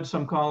QR codes,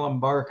 some call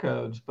them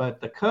barcodes, but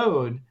the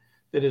code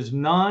that is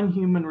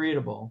non-human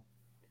readable,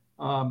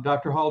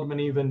 Dr. Halderman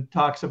even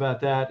talks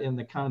about that in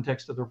the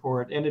context of the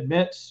report and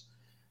admits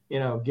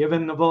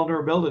given the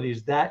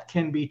vulnerabilities, that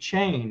can be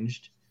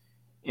changed,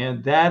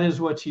 and that is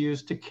what's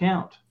used to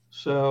count.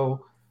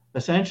 So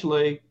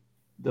essentially,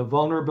 the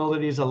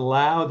vulnerabilities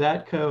allow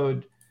that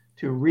code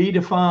to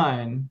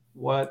redefine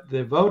what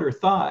the voter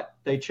thought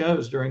they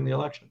chose during the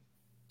election.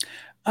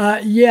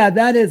 Yeah,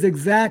 that is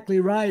exactly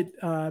right,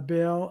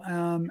 Bill.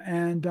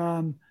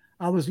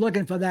 I was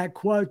looking for that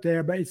quote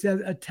there, but it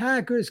says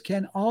attackers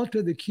can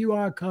alter the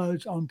QR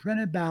codes on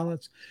printed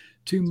ballots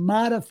to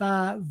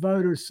modify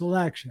voter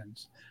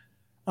selections.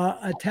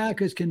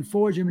 Attackers can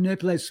forge and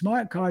manipulate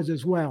smart cards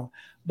as well.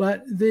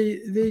 But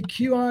the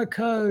QR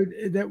code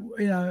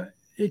that,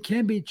 it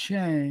can be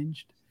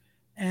changed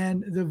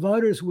and the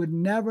voters would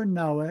never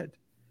know it.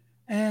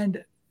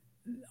 And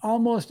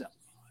almost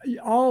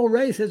all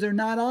races are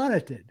not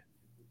audited.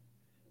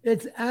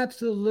 It's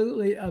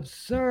absolutely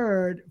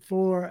absurd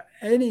for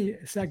any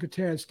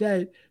Secretary of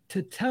State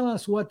to tell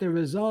us what the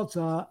results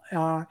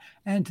are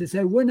and to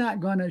say, we're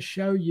not going to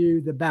show you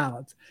the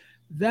ballots.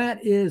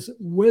 That is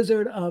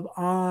Wizard of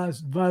Oz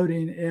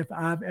voting if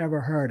I've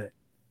ever heard it.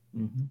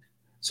 Mm-hmm.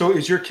 So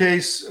is your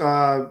case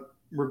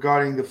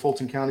regarding the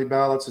Fulton County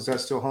ballots, is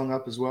that still hung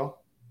up as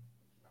well?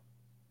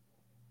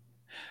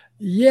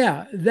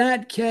 Yeah,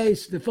 that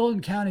case, the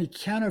Fulton County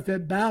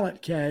counterfeit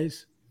ballot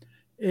case,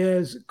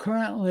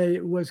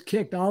 was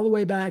kicked all the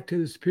way back to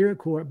the Superior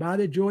Court by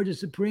the Georgia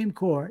Supreme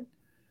Court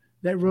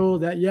that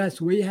ruled that,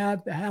 yes, we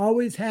have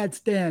always had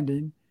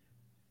standing.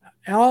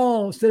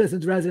 All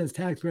citizens, residents,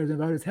 taxpayers, and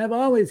voters have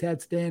always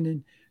had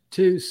standing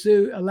to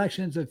sue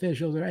elections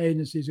officials or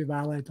agencies who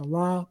violate the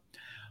law.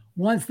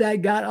 Once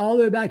that got all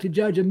the way back to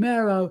Judge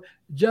Amero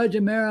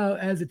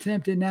has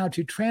attempted now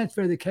to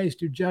transfer the case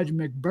to Judge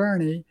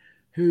McBurney,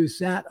 who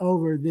sat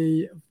over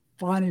the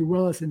Fonnie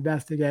Willis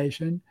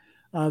investigation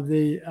of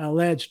the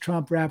alleged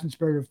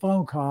Trump-Raffensperger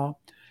phone call.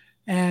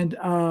 And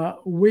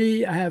we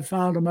have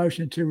filed a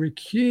motion to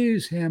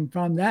recuse him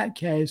from that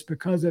case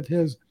because of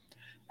his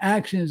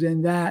actions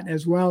in that,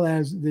 as well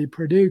as the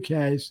Purdue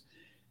case,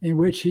 in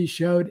which he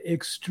showed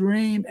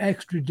extreme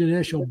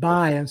extrajudicial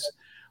bias,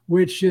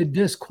 which should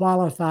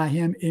disqualify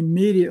him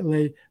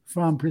immediately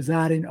from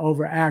presiding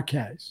over our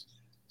case.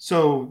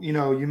 So,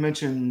 you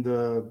mentioned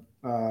the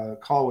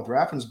call with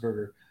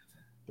Raffensperger.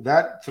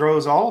 That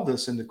throws all of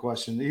this into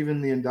question,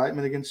 even the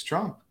indictment against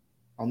Trump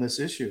on this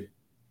issue,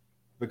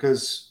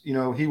 because,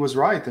 he was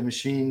right. The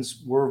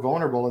machines were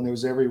vulnerable and there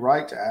was every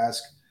right to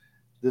ask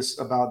this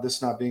about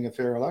this not being a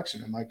fair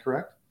election. Am I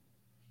correct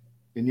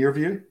in your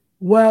view?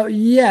 Well,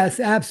 yes,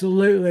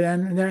 absolutely.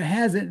 And there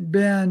hasn't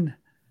been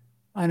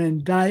an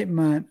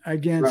indictment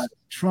against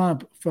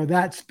Trump for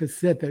that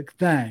specific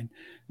thing.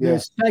 Yeah.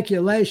 There's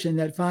speculation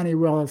that Fonnie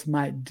Willis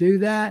might do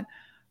that.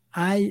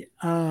 I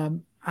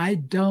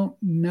don't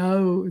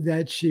know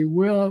that she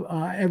will.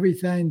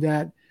 Everything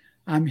that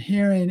I'm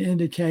hearing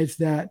indicates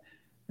that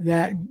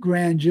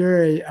grand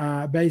jury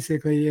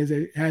basically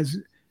has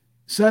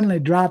suddenly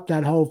dropped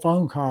that whole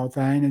phone call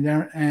thing,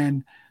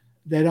 and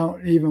they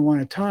don't even want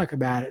to talk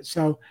about it.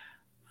 So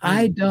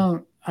I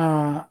don't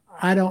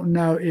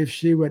know if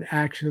she would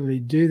actually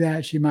do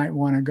that. She might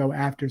want to go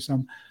after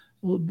some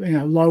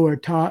lower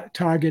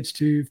targets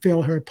to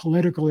fill her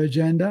political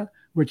agenda,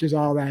 which is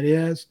all that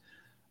is.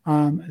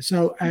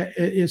 So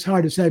it's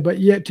hard to say, but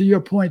yet to your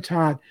point,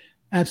 Todd,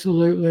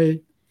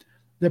 absolutely.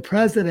 The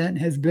president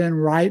has been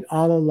right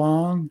all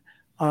along.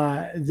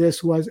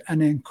 This was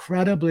an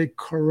incredibly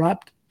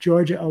corrupt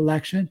Georgia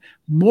election,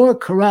 more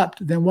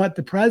corrupt than what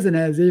the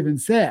president has even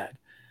said.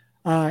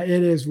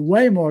 It is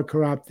way more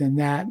corrupt than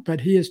that,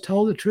 but he has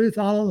told the truth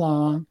all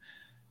along.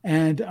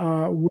 And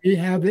we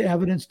have the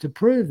evidence to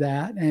prove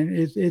that. And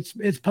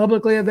it's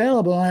publicly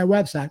available on our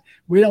website.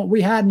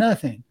 We had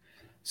nothing.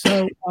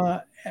 So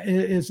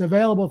it's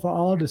available for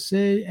all to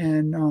see.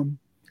 And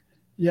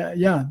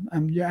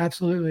you're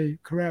absolutely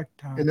correct,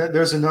 Tom. And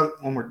there's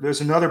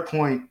another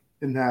point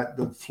in that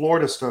the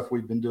Florida stuff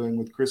we've been doing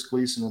with Chris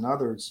Gleason and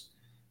others.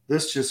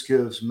 This just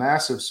gives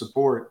massive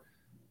support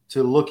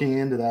to looking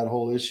into that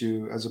whole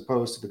issue, as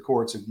opposed to the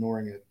courts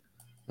ignoring it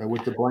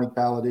with the blank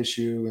ballot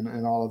issue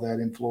and all of that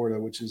in Florida,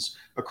 which is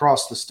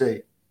across the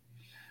state.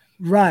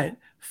 Right.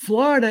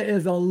 Florida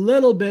is a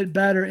little bit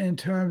better in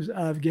terms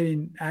of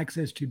getting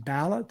access to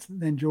ballots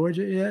than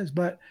Georgia is,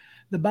 but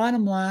the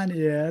bottom line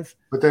is.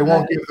 But they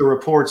won't give the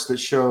reports that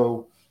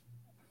show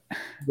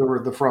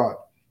the fraud.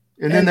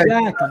 And then they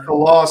have the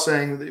law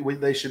saying that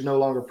they should no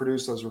longer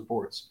produce those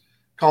reports,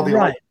 called the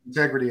Election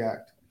Integrity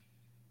Act.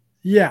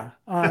 Yeah,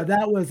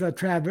 that was a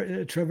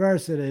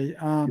traversity.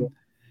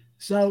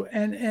 So,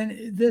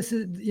 and this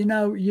is,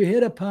 you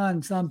hit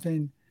upon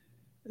something.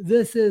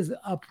 This is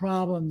a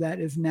problem that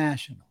is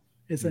national.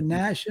 It's a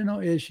national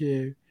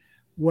issue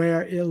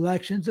where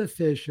elections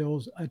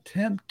officials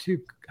attempt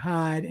to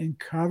hide and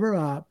cover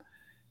up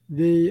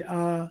the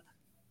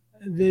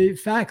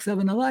facts of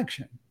an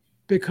election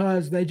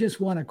because they just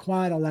want a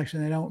quiet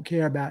election. They don't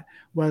care about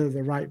whether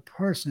the right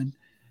person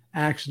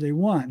actually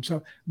won.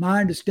 So my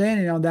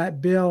understanding on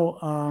that bill,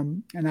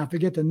 and I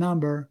forget the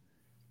number.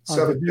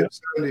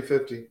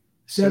 70-50.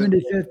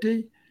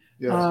 70-50.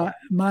 Yes.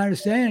 My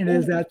understanding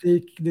is that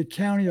the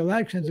county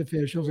elections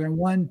officials, and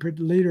one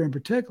leader in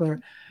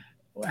particular,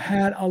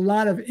 had a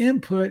lot of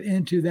input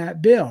into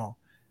that bill.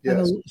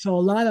 Yes. And so a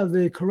lot of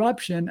the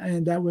corruption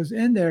and that was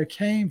in there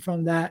came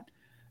from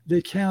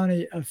the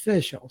county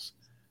officials.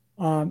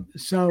 The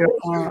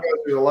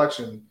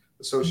election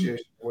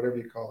association, whatever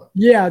you call it.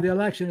 Yeah, the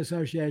election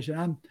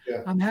association.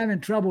 Yeah. I'm having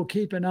trouble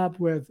keeping up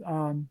with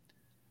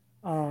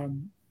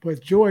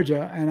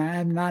Georgia, and I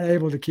am not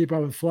able to keep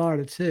up with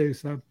Florida too.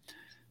 So,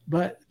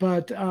 but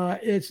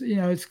it's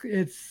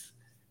it's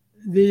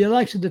the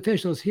elected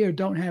officials here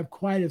don't have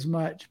quite as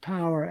much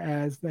power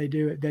as they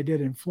did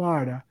in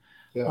Florida.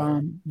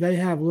 Yeah. They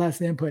have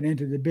less input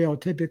into the bill.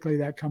 Typically,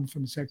 that comes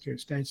from the Secretary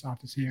of State's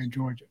office here in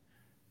Georgia.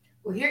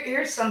 Well,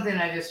 here's something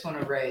I just want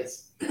to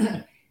raise.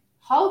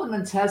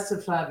 Halderman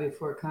testified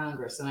before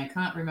Congress, and I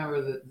can't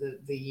remember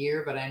the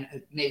year, but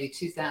maybe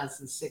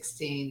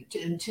 2016,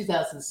 in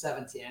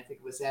 2017, I think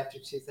it was after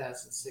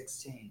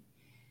 2016.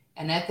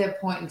 And at that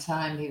point in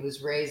time, he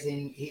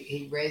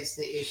raised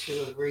the issue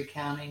of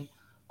recounting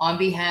on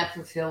behalf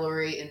of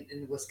Hillary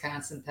in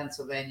Wisconsin,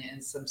 Pennsylvania,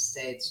 and some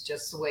states,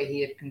 just the way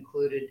he had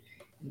concluded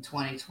in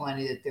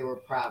 2020 that there were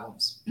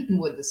problems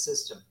with the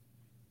system.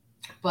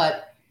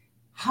 But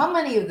how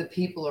many of the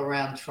people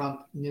around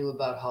Trump knew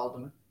about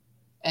Halderman?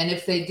 And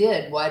if they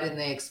did, why didn't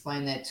they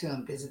explain that to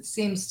him? Because it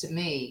seems to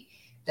me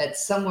that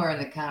somewhere in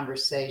the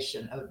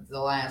conversation of the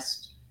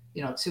last,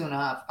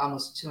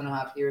 almost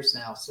 2.5 years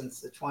now since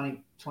the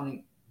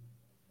 2020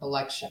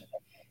 election,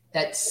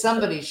 that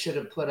somebody should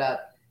have put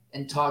up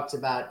and talked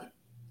about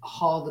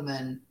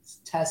Halderman's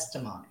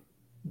testimony.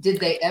 Did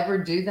they ever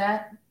do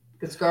that?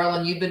 Because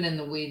Garland, you've been in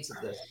the weeds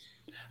of this.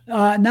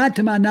 Not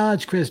to my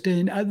knowledge,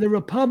 Christine. The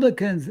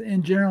Republicans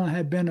in general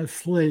have been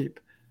asleep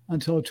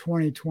until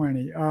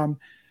 2020.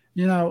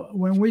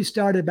 When we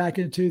started back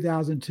in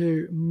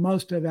 2002,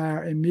 most of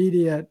our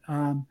immediate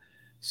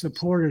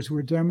supporters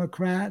were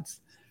Democrats,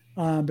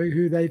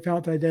 who they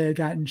felt that they had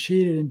gotten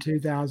cheated in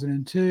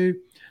 2002.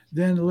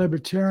 Then the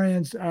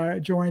Libertarians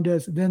joined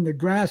us. Then the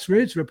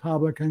grassroots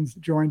Republicans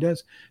joined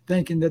us,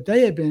 thinking that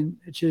they had been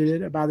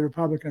cheated by the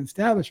Republican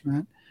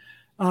establishment.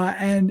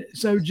 And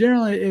so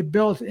generally it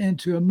built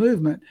into a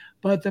movement.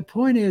 But the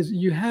point is,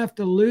 you have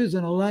to lose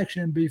an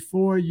election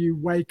before you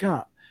wake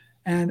up.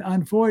 And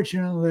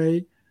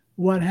unfortunately,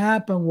 what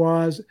happened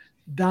was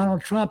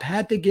Donald Trump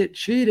had to get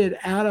cheated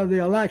out of the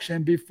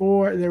election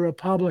before the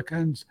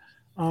Republicans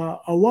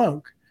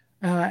awoke.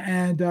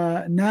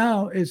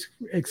 Now it's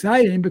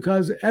exciting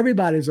because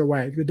everybody's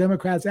awake, the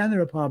Democrats and the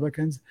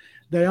Republicans.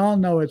 They all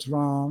know it's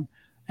wrong.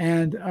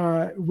 And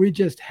we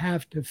just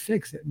have to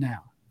fix it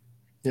now.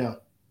 Yeah.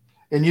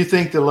 And you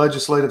think the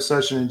legislative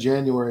session in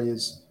January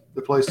is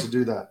the place to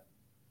do that?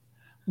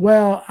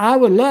 Well, I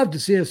would love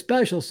to see a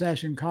special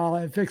session call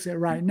and fix it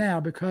right now,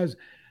 because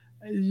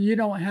you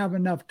don't have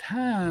enough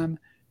time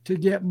to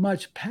get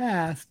much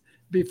passed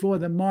before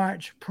the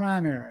March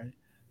primary.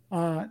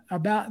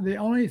 About the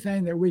only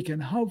thing that we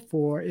can hope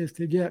for is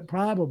to get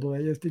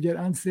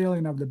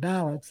unsealing of the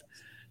ballots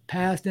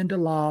passed into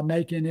law,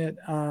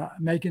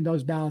 making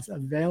those ballots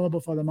available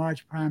for the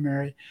March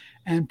primary,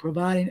 and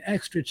providing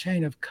extra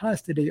chain of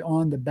custody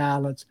on the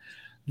ballots.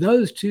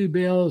 Those two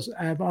bills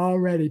have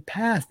already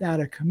passed out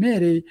of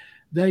committee.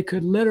 They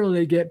could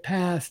literally get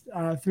passed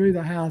through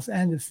the House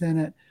and the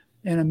Senate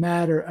in a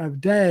matter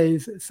of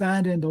days,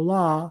 signed into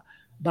law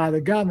by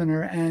the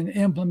governor and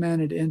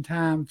implemented in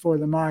time for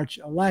the March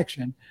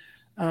election.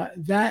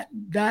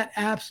 That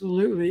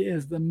absolutely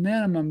is the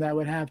minimum that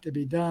would have to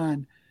be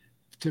done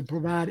to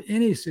provide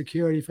any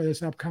security for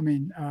this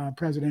upcoming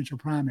presidential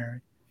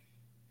primary.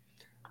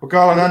 Well,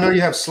 Garland, I know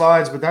you have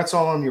slides, but that's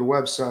all on your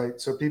website,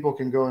 so people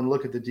can go and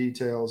look at the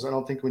details. I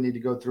don't think we need to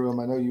go through them.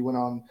 I know you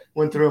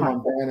went through them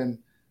on Bannon,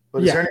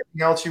 but is there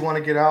anything else you want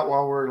to get out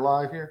while we're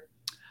live here?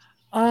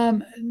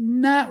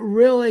 Not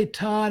really,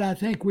 Todd. I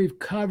think we've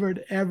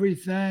covered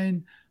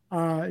everything.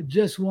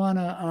 Just want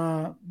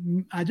to,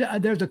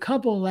 there's a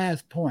couple of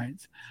last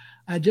points.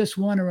 I just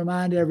want to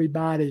remind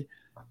everybody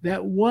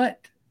that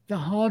what the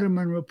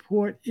Halderman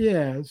Report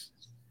is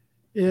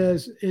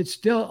it's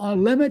still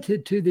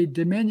limited to the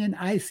Dominion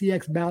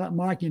ICX ballot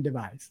marking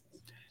device.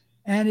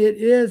 And it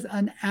is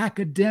an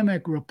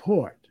academic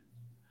report.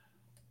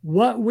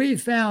 What we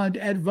found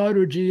at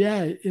Voter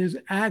GA is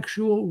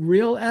actual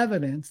real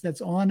evidence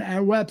that's on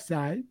our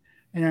website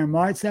in our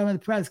March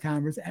 7th press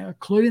conference,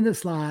 including the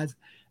slides.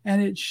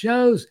 And it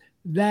shows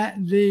that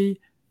the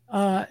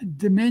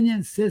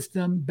Dominion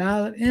system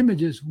ballot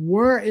images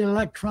were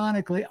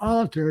electronically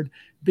altered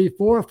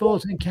before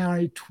Fulton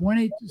County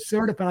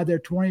certified their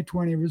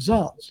 2020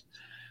 results.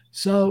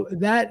 So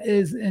that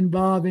is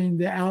involving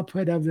the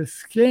output of the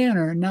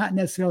scanner, not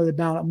necessarily the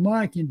ballot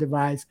marking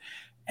device.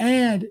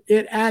 And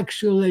it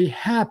actually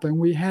happened.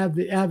 We have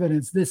the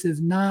evidence. This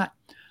is not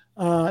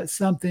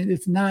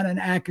it's not an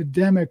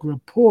academic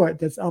report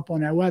that's up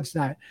on our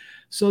website.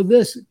 So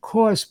this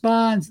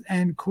corresponds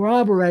and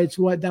corroborates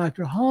what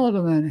Dr.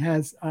 Halderman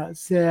has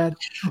said,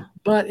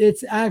 but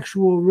it's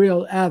actual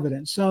real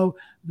evidence. So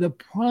the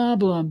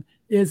problem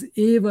is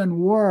even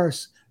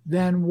worse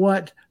than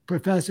what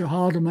Professor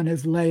Halderman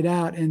has laid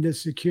out in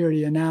this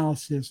security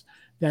analysis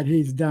that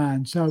he's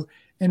done. So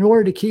in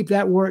order to keep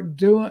that work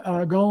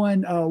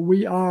going,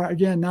 we are,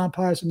 again,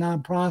 nonpartisan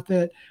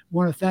nonprofit.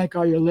 Want to thank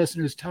all your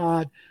listeners,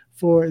 Todd,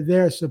 for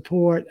their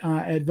support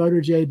at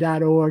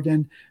voterj.org.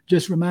 And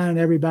just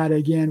reminding everybody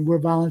again, we're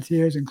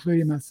volunteers,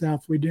 including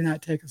myself. We do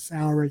not take a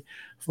salary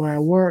for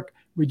our work.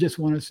 We just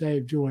want to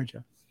save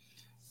Georgia.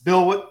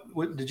 Bill,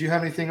 what did you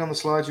have anything on the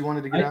slides you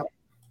wanted to get out?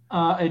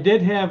 I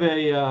did have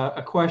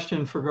a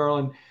question for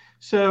Garland.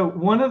 So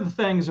one of the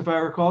things, if I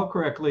recall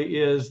correctly,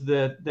 is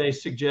that they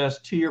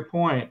suggest, to your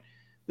point,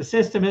 the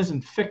system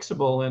isn't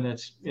fixable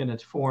in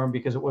its form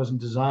because it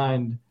wasn't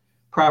designed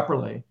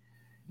properly.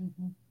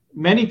 Mm-hmm.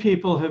 Many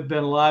people have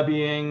been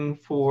lobbying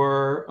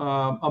for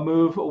a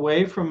move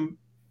away from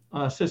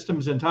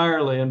systems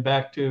entirely and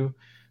back to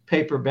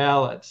paper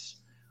ballots.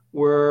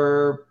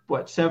 We're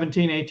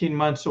 17, 18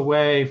 months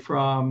away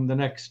from the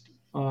next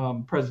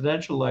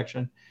presidential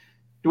election.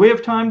 Do we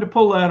have time to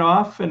pull that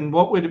off? And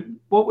what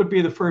would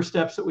be the first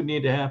steps that would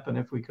need to happen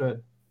if we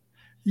could?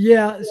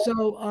 Yeah.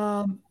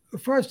 So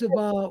first of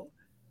all,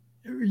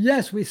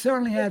 yes, we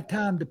certainly have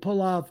time to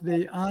pull off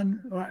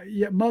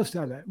most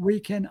of it. We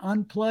can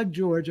unplug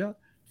Georgia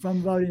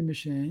from voting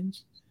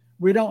machines.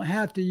 We don't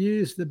have to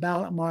use the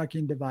ballot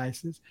marking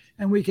devices,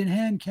 and we can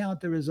hand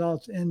count the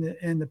results in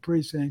the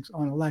precincts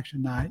on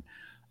election night.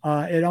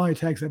 It only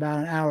takes about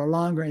an hour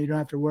longer, and you don't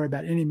have to worry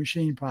about any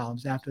machine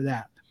problems after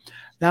that.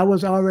 That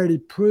was already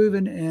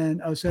proven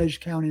in Osage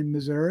County,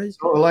 Missouri.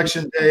 So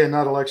election day and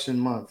not election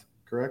month,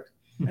 correct?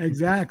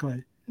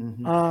 Exactly.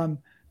 Mm-hmm.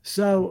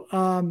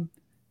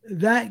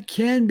 That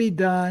can be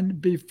done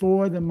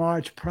before the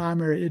March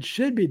primary. It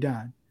should be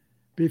done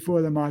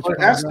before the March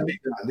primary. It has to be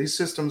done. These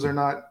systems are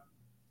not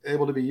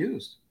able to be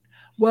used.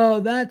 Well,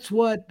 that's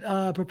what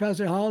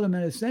Professor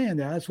Halderman is saying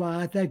there. That's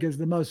why I think is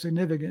the most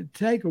significant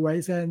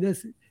takeaway, saying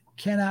this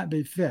cannot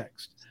be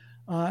fixed.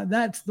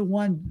 That's the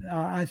one,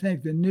 I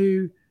think, the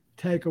new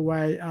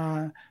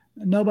takeaway.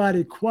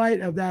 Nobody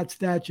quite of that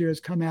stature has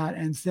come out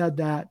and said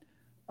that,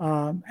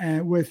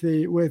 and with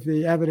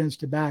the evidence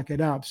to back it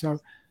up. So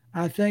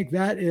I think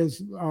that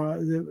is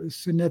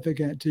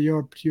significant to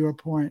your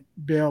point,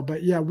 Bill.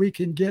 But yeah, we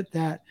can get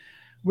that.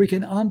 We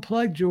can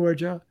unplug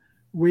Georgia.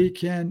 We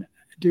can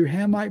do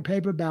hand-marked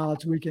paper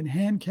ballots. We can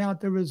hand count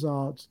the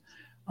results.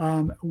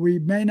 We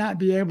may not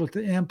be able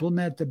to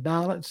implement the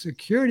ballot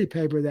security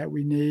paper that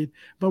we need,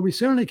 but we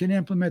certainly can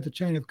implement the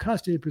chain of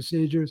custody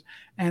procedures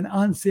and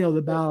unseal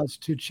the ballots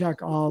to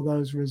check all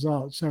those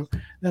results. So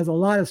there's a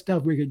lot of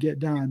stuff we could get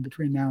done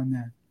between now and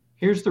then.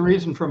 Here's the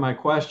reason for my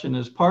question.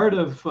 As part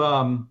of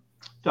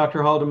Dr.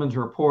 Halderman's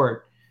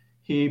report,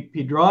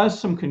 he draws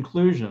some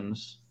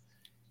conclusions,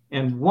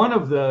 and one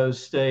of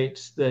those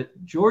states that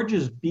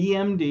Georgia's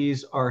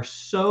BMDs are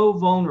so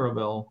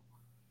vulnerable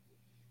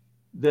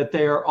that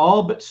they are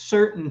all but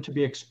certain to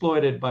be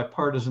exploited by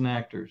partisan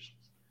actors.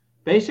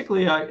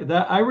 Basically,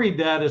 I read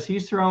that as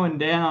he's throwing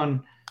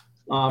down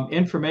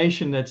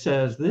information that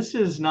says this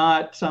is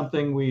not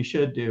something we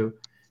should do.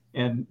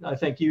 And I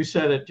think you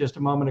said it just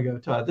a moment ago,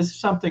 Todd. This is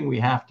something we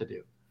have to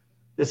do.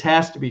 This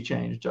has to be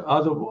changed.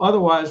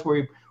 Otherwise,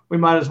 we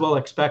might as well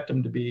expect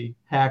them to be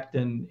hacked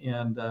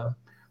and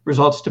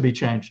results to be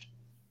changed.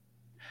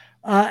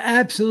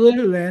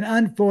 Absolutely. And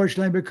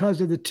unfortunately, because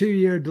of the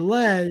 2-year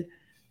delay,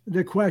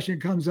 the question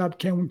comes up,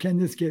 can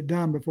this get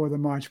done before the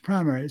March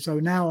primary? So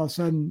now all of a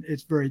sudden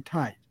it's very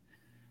tight.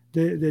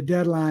 The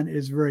deadline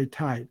is very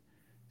tight.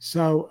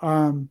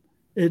 So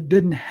it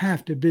didn't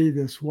have to be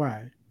this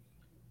way.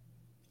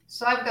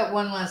 So I've got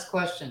one last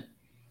question.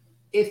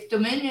 If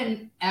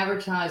Dominion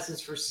advertises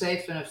for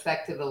safe and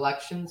effective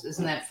elections,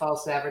 isn't that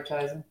false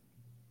advertising?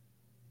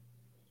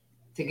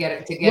 To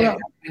get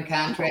a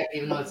contract,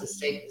 even though it's a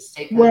state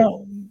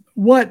contract?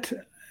 Well,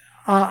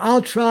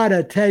 I'll try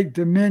to take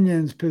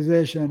Dominion's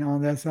position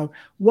on this. So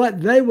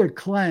what they would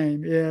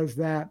claim is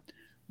that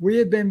we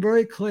have been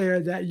very clear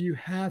that you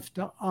have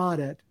to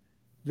audit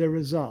the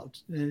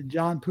results.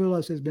 John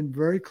Poulos has been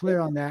very clear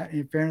on that,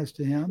 in fairness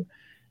to him,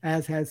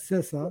 as has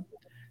CISA.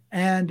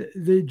 And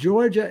the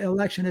Georgia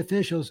election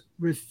officials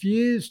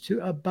refuse to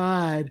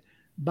abide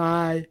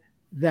by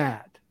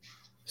that.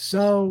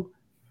 So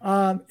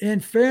in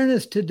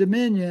fairness to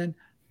Dominion,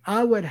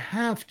 I would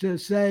have to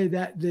say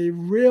that the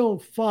real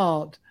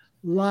fault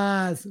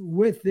lies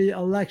with the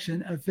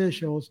election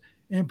officials,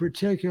 in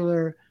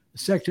particular,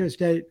 Secretary of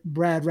State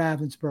Brad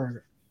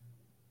Raffensperger.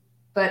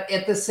 But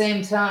at the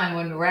same time,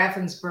 when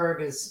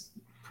Raffensperger is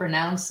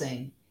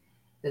pronouncing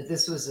that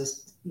this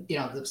was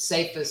the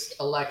safest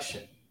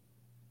election,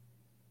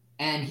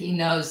 and he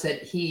knows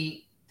that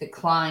he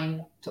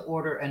declined to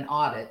order an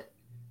audit,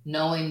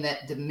 knowing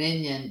that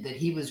Dominion, that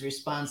he was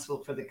responsible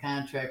for the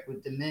contract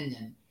with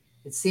Dominion,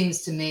 it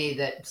seems to me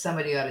that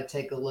somebody ought to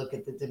take a look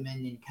at the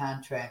Dominion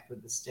contract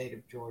with the state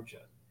of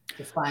Georgia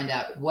to find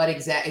out what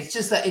exactly. It's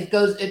just that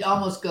it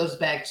almost goes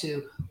back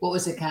to what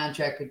was the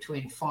contract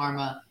between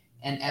pharma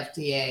and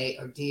FDA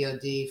or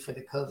DOD for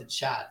the COVID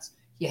shots.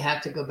 You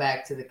have to go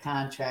back to the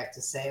contract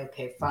to say,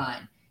 okay,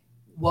 fine.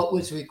 what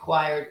was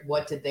required,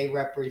 what did they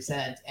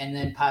represent, and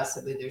then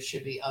possibly there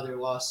should be other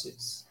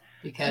lawsuits.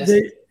 Because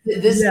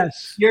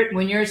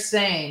when you're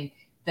saying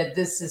that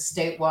this is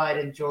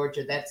statewide in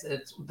Georgia,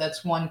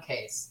 that's one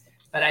case.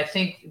 But I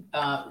think,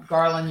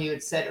 Garland, you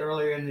had said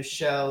earlier in the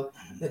show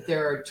that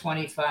there are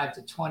 25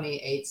 to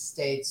 28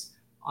 states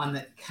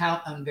on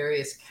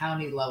various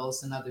county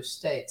levels in other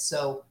states.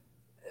 So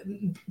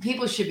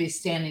people should be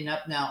standing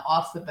up now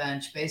off the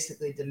bench,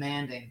 basically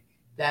demanding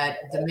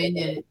that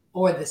Dominion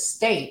or the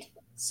state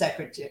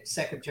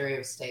Secretary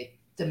of State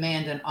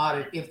demand an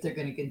audit if they're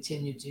going to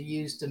continue to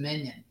use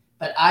Dominion.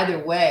 But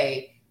either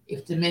way,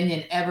 if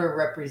Dominion ever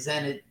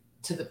represented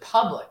to the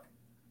public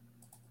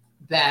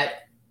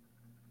that,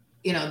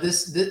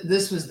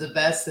 this was the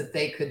best that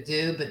they could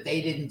do, but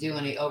they didn't do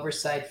any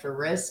oversight for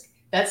risk,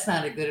 that's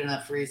not a good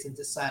enough reason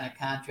to sign a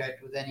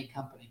contract with any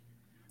company.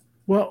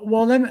 Well,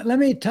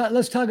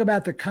 let's talk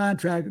about the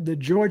contract, the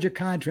Georgia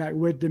contract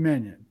with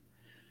Dominion.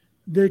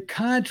 The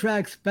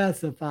contract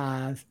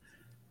specifies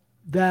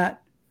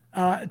that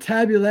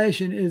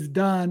tabulation is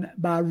done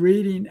by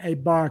reading a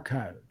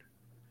barcode.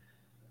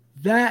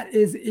 That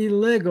is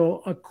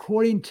illegal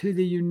according to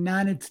the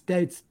United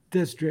States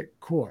District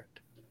Court.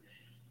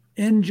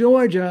 In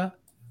Georgia,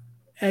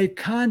 a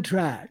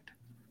contract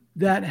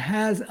that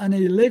has an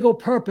illegal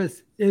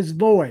purpose is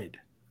void.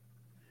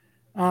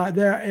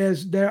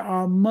 There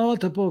are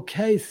multiple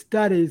case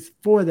studies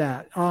for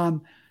that.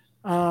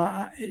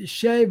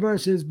 Shea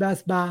versus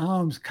Best Buy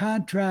Homes,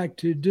 contract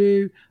to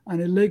do an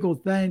illegal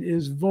thing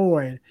is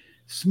void.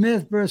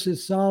 Smith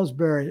versus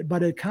Salisbury,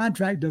 but a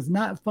contract does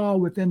not fall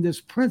within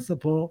this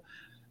principle,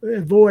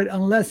 void,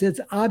 unless its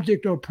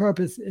object or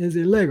purpose is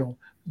illegal,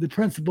 the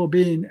principle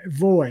being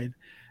void.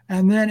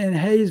 And then in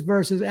Hayes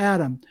versus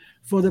Adam,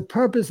 for the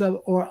purpose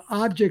of or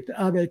object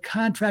of a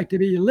contract to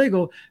be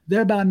illegal,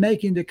 thereby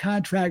making the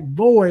contract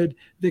void,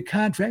 the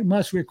contract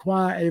must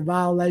require a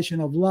violation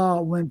of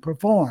law when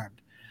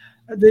performed.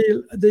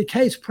 The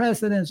case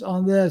precedents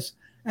on this,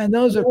 and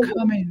those are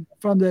coming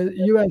from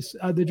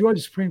the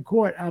Georgia Supreme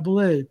Court, I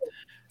believe.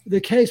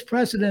 The case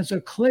precedents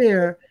are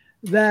clear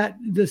that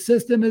the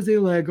system is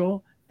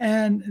illegal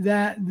and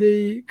that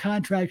the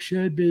contract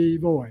should be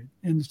void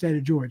in the state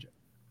of Georgia.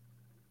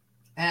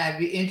 And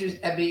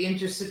I'd be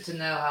interested to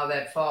know how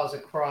that falls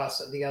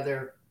across the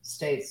other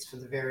states for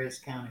the various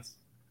counties.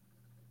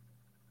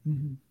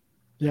 Mm-hmm.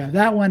 Yeah,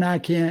 that one I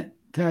can't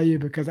tell you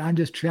because I'm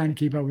just trying to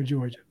keep up with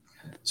Georgia.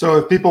 So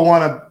if people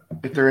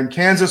if they're in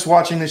Kansas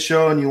watching this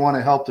show and you want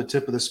to help the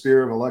tip of the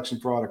spear of election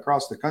fraud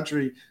across the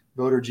country,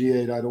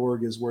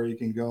 voterga.org is where you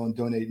can go and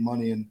donate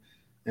money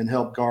and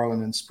help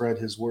Garland and spread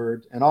his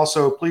word. And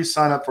also, please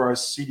sign up for our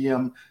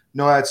CDM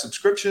no ad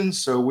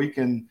subscriptions so we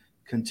can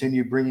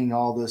continue bringing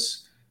all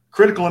this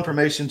critical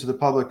information to the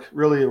public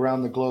really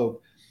around the globe.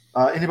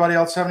 Anybody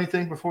else have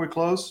anything before we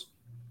close?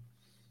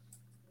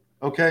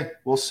 Okay,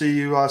 we'll see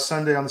you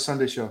Sunday on the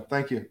Sunday show.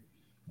 Thank you.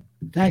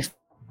 Thanks.